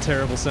was a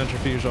terrible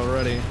centrifuge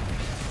already.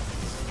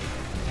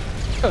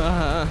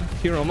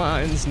 Hero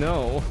mines,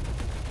 no.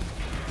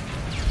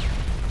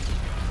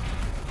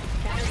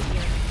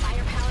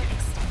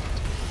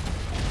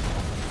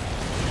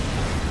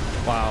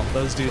 Wow,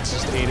 those dudes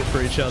just ate it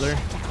for each other.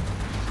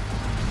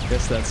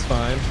 Guess that's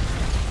fine.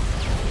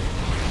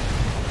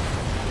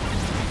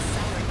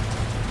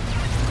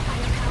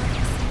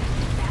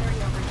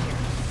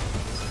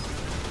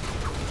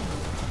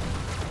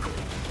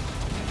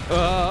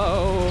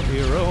 Oh,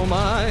 hero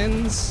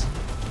mines.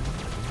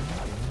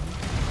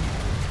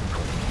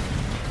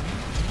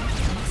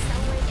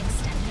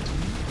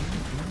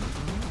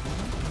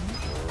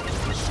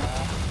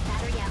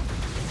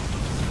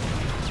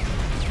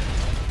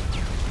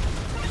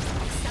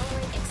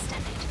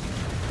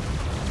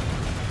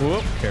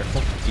 Whoop,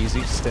 careful,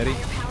 easy, steady.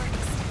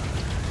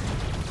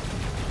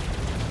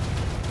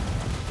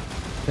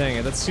 Dang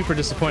it, that's super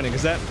disappointing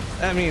because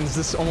that means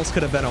this almost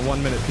could have been a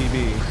 1 minute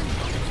PB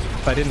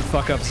if I didn't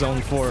fuck up zone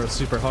 4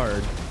 super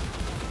hard.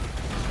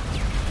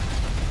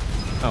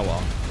 Oh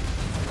well,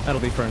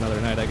 that'll be for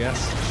another night, I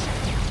guess.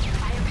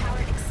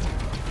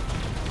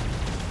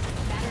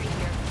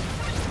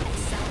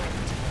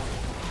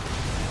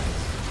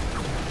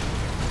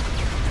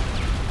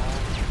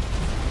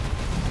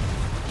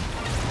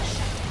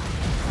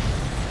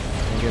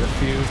 Get a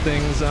few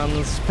things on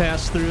this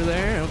pass through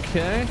there,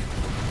 okay.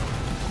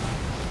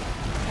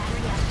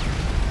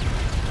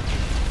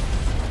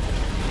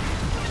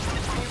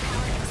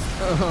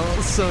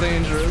 Oh, so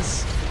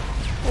dangerous.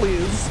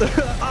 Please.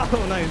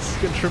 Oh, nice.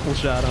 Good triple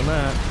shot on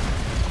that.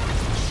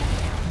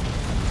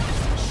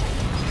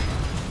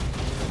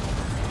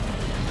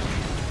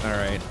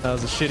 Alright, that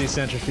was a shitty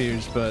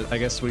centrifuge, but I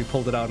guess we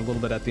pulled it out a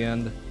little bit at the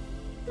end.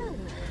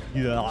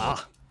 Yeah.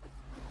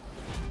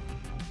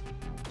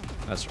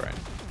 That's right.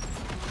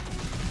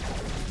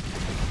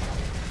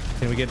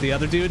 Can we get the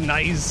other dude?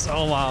 Nice!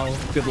 Oh wow,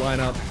 good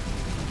lineup.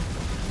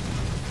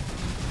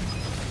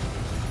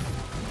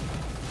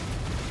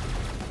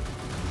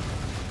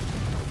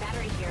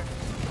 Battery here.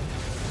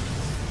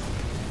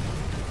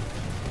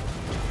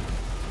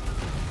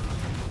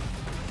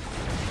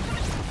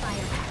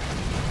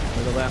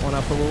 Wiggle that one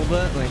up a little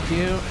bit, thank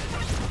you.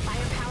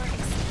 Firepower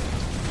extended.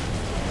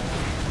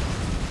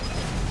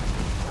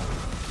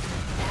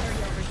 Battery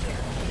over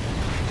here.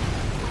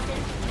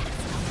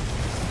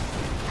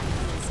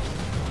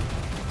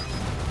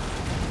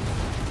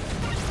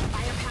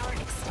 Firepower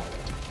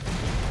extended.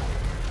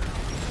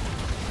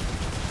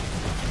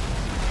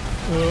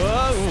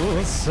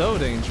 Whoa, so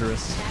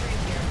dangerous. Battery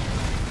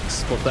here.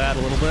 Split that a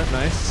little bit,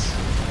 nice.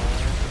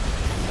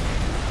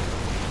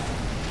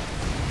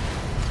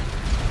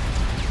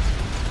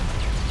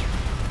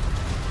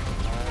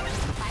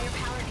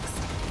 Firepower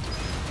extended.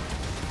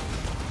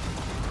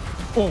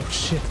 Oh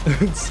shit,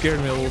 it scared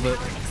me a little bit.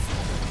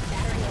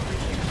 Battery over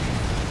here.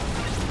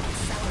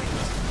 Accelerate.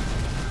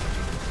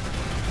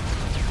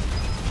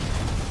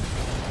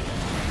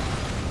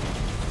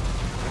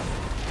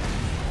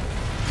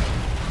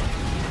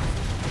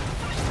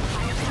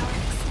 Firepower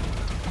extended.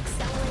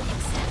 Accelerate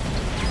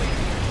extended.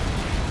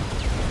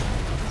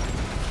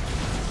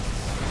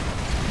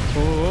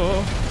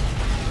 Oh,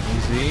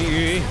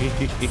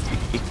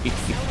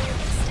 easy.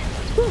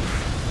 Whew.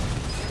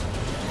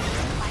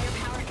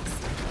 Firepower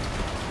extended.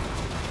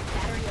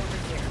 Battery over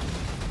here.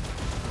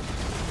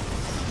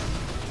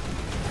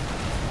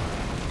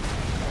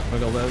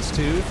 Wiggle those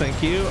two,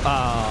 thank you.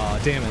 Ah,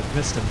 damn it,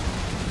 missed him.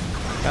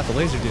 Got the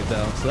laser dude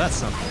though, so that's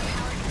something.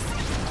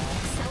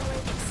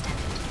 Accelerate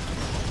extended.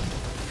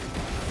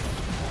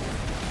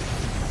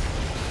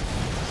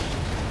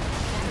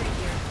 Battery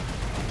here.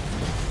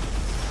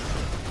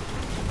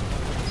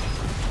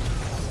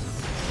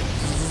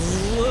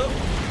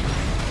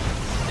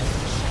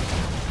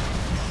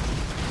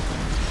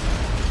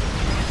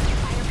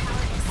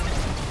 Firepower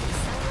extended.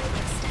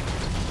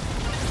 Accelerate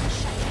extended.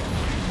 Shut down.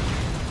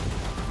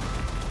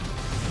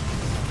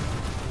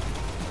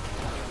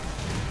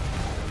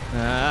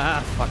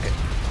 Ah, fuck it.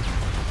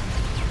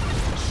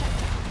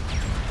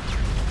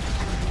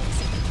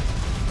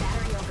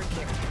 Battery over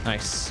here.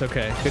 Nice.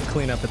 Okay, good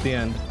cleanup at the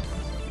end.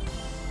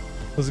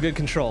 Was a good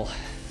control.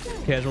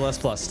 Casual S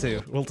plus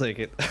too. We'll take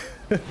it.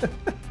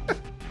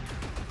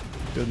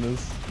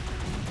 Goodness.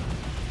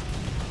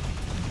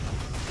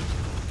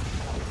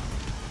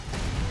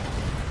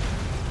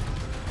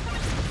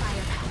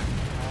 Firepower.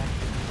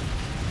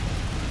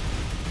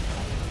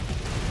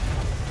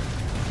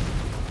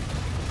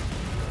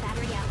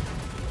 Battery out.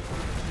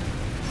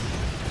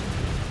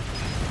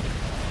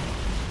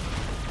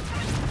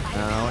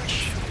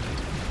 Ouch.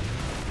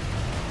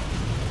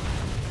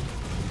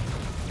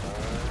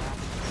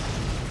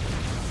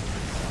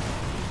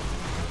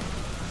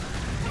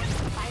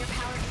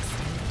 Firepower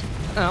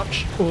extended.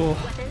 Ouch. Oh.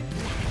 Weapon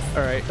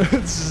All right.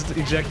 Let's just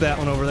eject that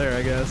one over there,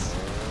 I guess.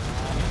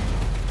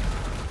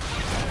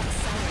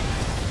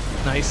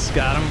 accelerate. Nice.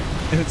 Got him.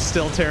 It's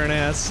still tearing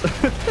ass.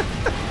 Shut down.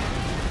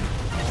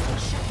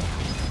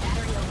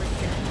 Battery over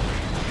here.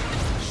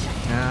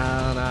 Shut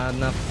down. Nah, not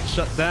enough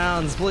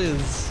shutdowns,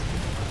 please.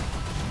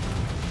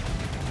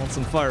 Want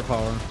some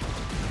firepower.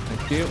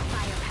 Thank you.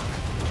 Firepower.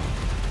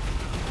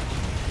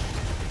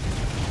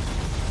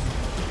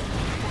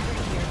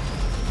 Battery here.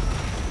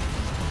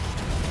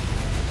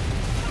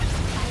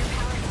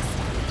 Firepower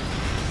extended.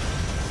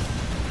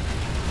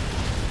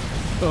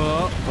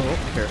 Oh,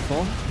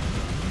 careful.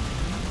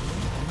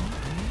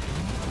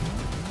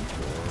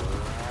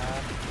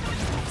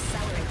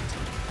 Accelerate.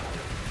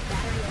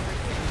 Battery over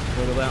here.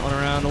 Wiggle that one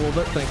around a little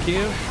bit, thank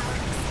you. Power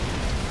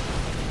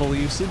extended. Full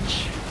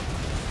usage.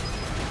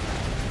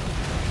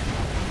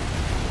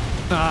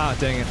 Ah,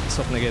 dang it. I was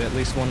hoping to get at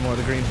least one more of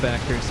the green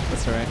factors.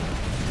 That's alright.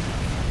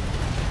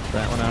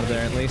 That one out of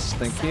there at least,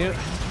 thank you.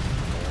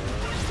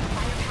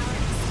 Firepower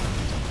extended.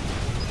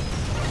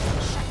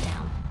 Shut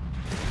down.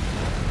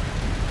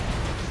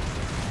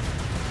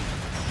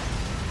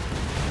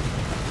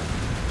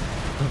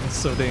 It's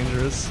so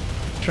dangerous.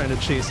 Trying to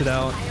chase it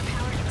out.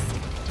 Firepower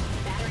extended.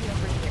 Battery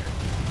over here.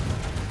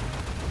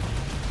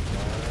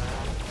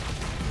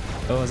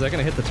 Oh, is that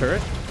gonna hit the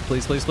turret?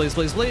 Please, please, please,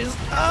 please, please!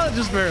 Ah,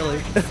 just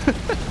barely.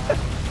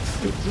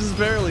 Just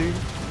barely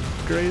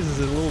grazes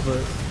it a little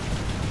bit.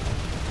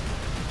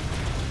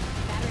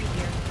 Battery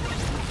here.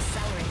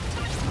 Accelerate.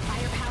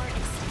 Firepower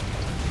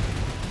extended.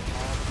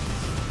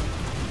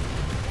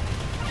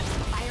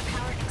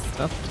 Firepower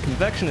extended.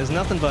 Convection is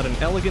nothing but an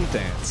elegant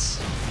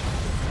dance.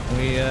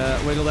 We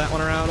wiggle that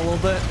one around a little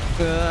bit.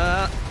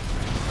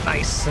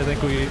 Nice. I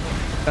think we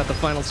got the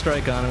final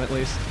strike on him at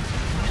least.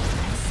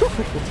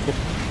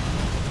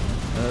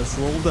 That's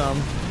a little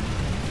dumb.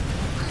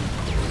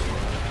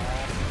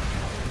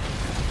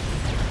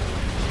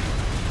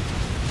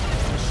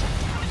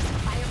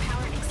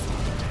 Firepower extended.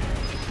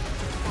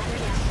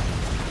 Battery out.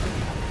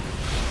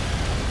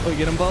 We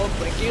get them both.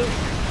 Thank you.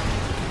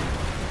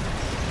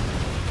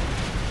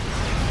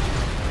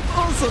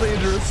 Oh, so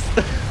dangerous.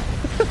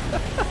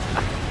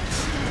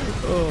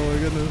 Oh my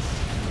goodness.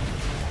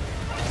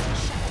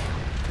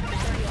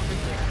 Battery over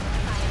here.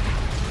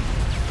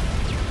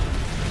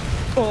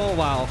 Firepower. Oh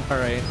wow. All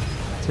right.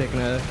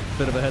 Taking a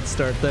bit of a head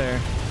start there.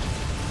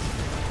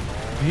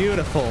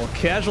 Beautiful.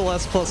 Casual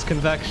S plus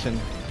convection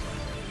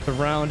to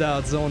round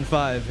out zone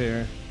 5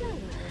 here.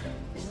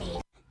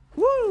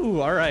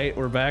 Woo! All right,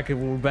 we're back.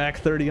 We're back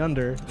 30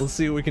 under. Let's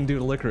see what we can do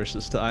to Licorice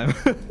this time.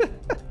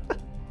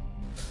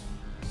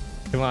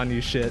 Come on, you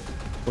shit.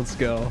 Let's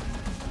go.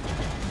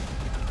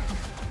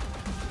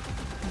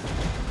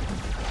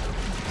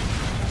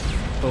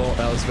 Oh,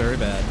 that was very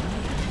bad.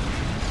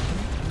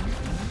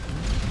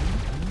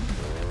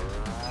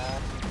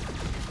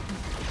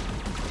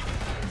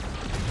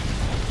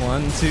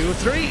 One, two,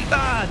 three!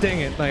 Ah, dang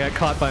it. I got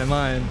caught by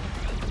mine.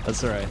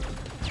 That's alright.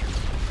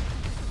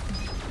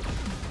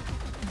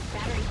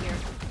 Battery here.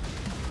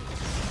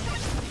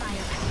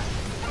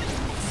 Firepower.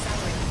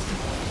 Accelerate.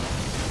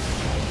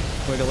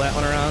 Wiggle that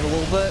one around a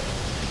little bit.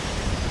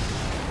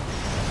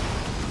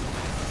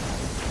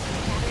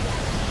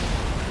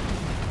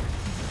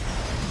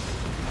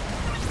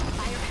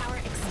 Firepower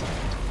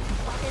extended.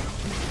 Weapon.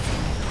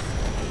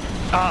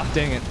 Ah,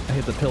 dang it. I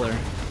hit the pillar.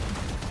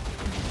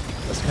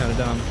 That's kind of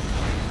dumb.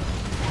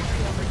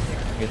 Battery over here.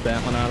 Get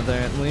that one out of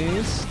there at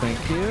least. Thank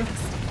you.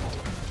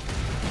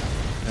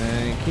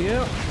 Thank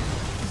you.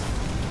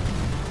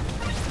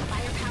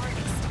 Firepower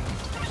extended.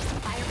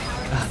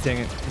 Firepower Ah, dang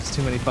it. There's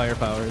too many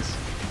firepowers.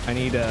 I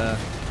need an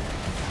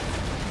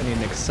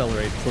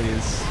accelerate,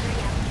 please.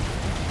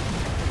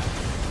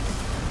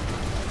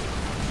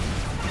 battery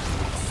out.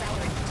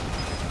 Accelerate.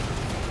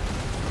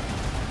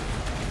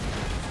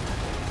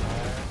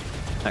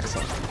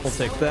 Excellent. We'll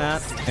take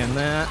that and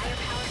that.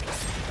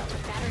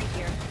 Battery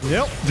here.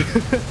 Yep.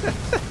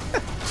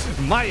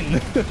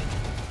 Mine.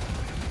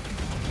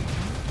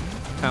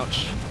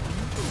 Ouch.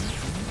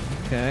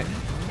 Okay.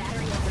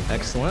 Battery over here.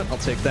 Excellent. I'll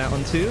take that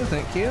one too.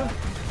 Thank you.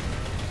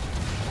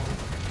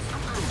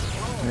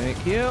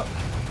 Thank you.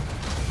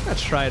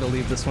 Let's try to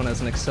leave this one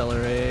as an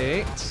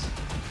accelerate. Accelerate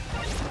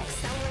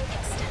extend.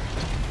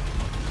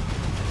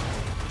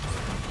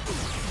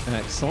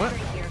 Excellent.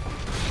 Battery here.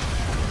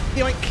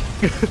 Yoink!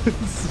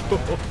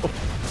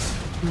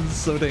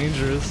 so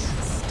dangerous.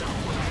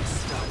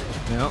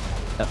 No,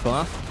 F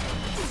off.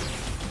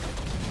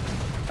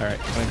 Alright,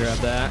 I'm gonna grab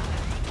that.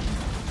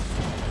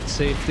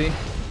 Safety.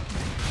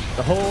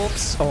 The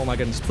hopes. Oh my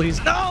goodness, please.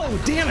 No!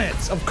 Damn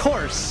it! Of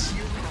course!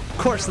 Of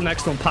course the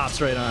next one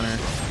pops right on her.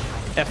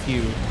 F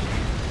you.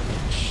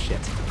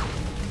 Shit.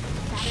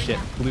 Shit.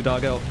 Blue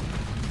dog out.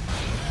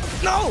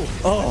 No!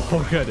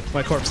 Oh, good.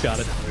 My corpse got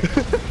it.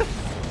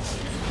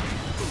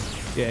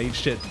 Yeah, eat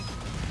shit.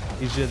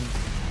 Eat shit.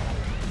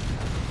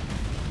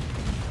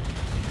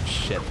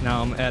 Shit.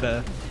 Now I'm at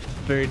a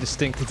very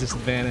distinct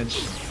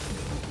disadvantage.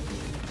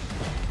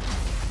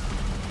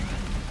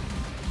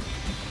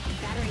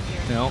 Battery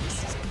here. No.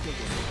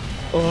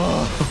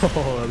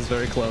 Oh, that was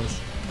very close.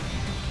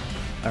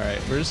 All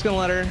right, we're just gonna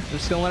let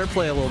her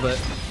play a little bit.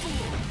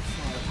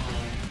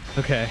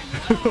 Okay.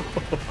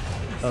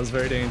 That was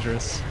very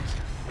dangerous.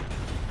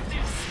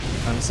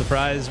 I'm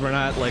surprised we're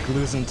not like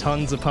losing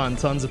tons upon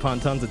tons upon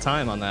tons of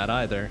time on that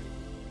either.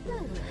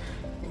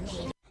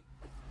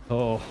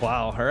 Oh,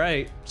 wow. All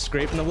right.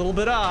 Scraping a little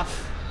bit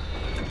off.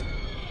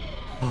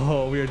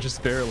 Oh, we are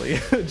just barely,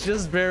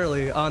 just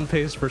barely on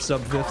pace for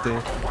sub 50.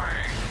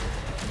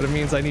 But it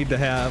means I need to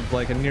have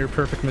like a near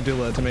perfect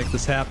medulla to make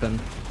this happen.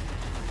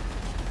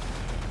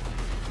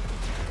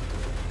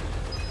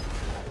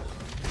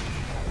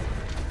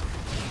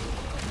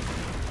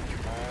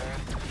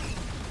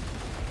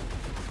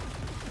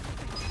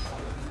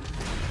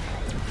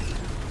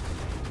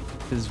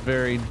 Is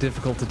very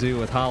difficult to do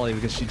with Holly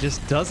because she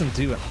just doesn't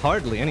do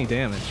hardly any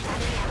damage.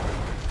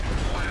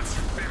 Let's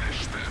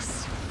finish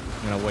this.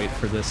 I'm gonna wait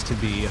for this to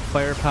be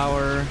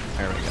firepower.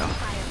 There we go.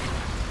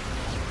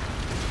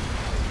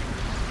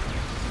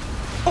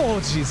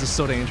 Oh, Jesus,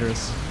 so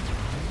dangerous.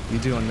 What you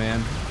doing,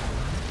 man?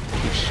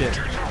 You shit.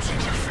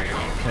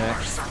 Okay.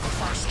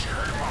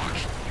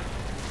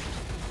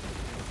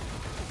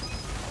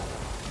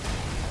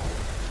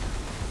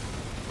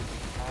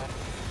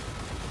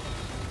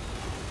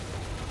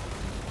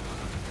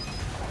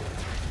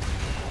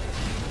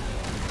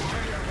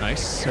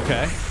 Nice,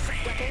 okay.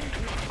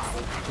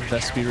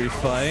 Vespi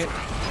refight.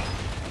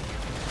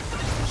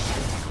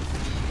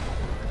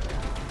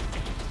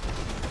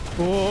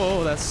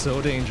 Whoa, that's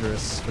so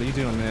dangerous. What are you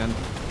doing, man?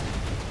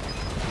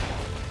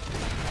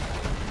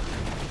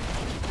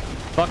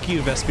 Fuck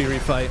you, Vespi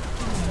refight.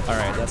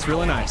 Alright, that's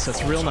really nice.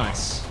 That's real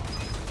nice.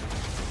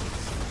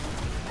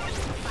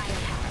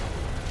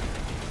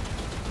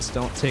 Just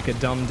don't take a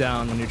dumb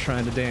down when you're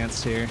trying to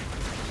dance here.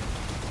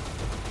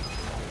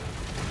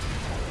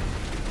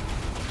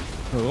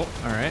 Oh,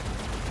 alright.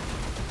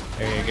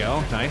 There you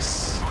go.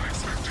 Nice.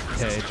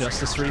 Okay,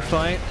 Justice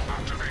refight.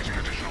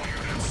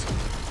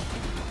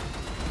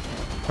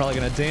 Probably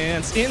gonna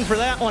dance in for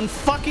that one.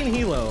 Fucking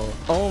Hilo.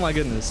 Oh my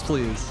goodness,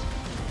 please.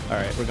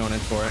 Alright, we're going in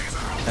for it.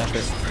 F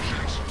it.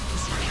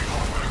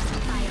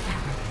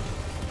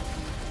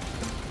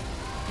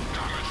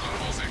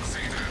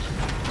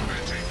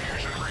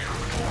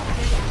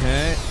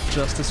 Okay,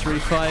 Justice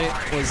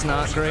refight was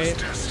not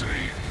great.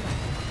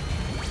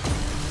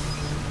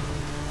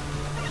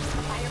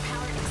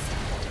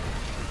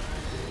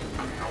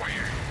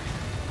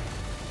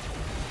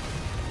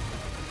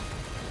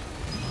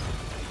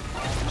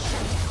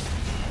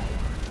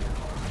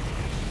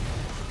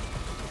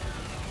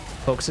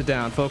 Focus it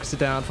down, focus it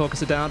down,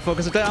 focus it down,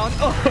 focus it down.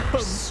 Oh,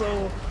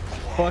 so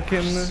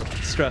fucking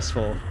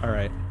stressful. All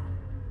right.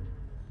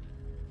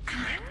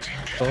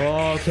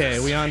 Okay,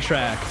 we on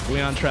track.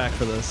 We on track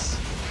for this.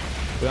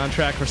 We on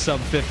track for sub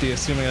 50,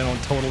 assuming I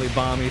don't totally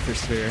bomb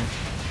Ethersphere.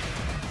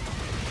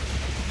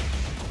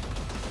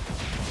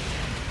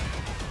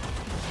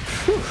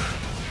 Whew.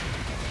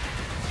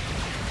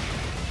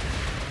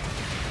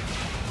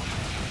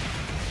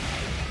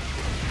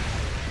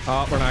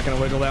 Oh, we're not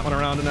gonna wiggle that one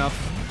around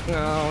enough.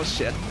 Oh,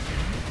 shit.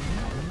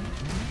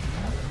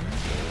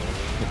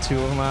 Get two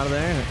of them out of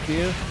there. Thank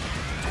you.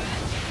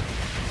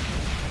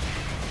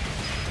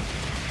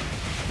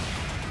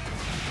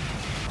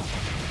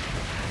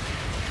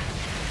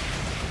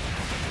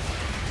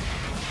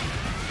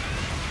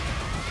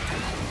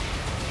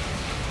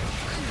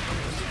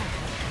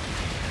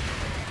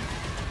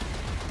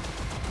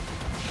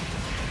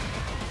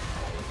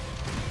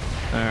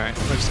 Alright,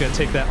 we're just gonna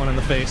take that one in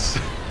the face.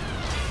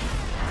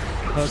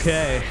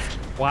 Okay.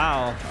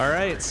 Wow. All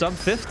right. Sub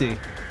 50.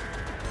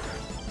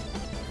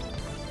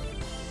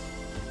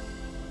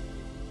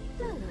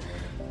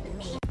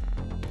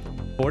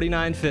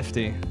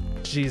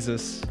 $49.50.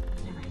 Jesus.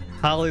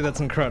 Holly,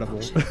 that's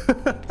incredible.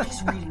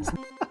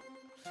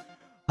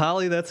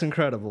 Holly, that's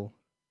incredible.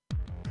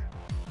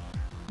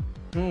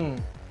 Hmm.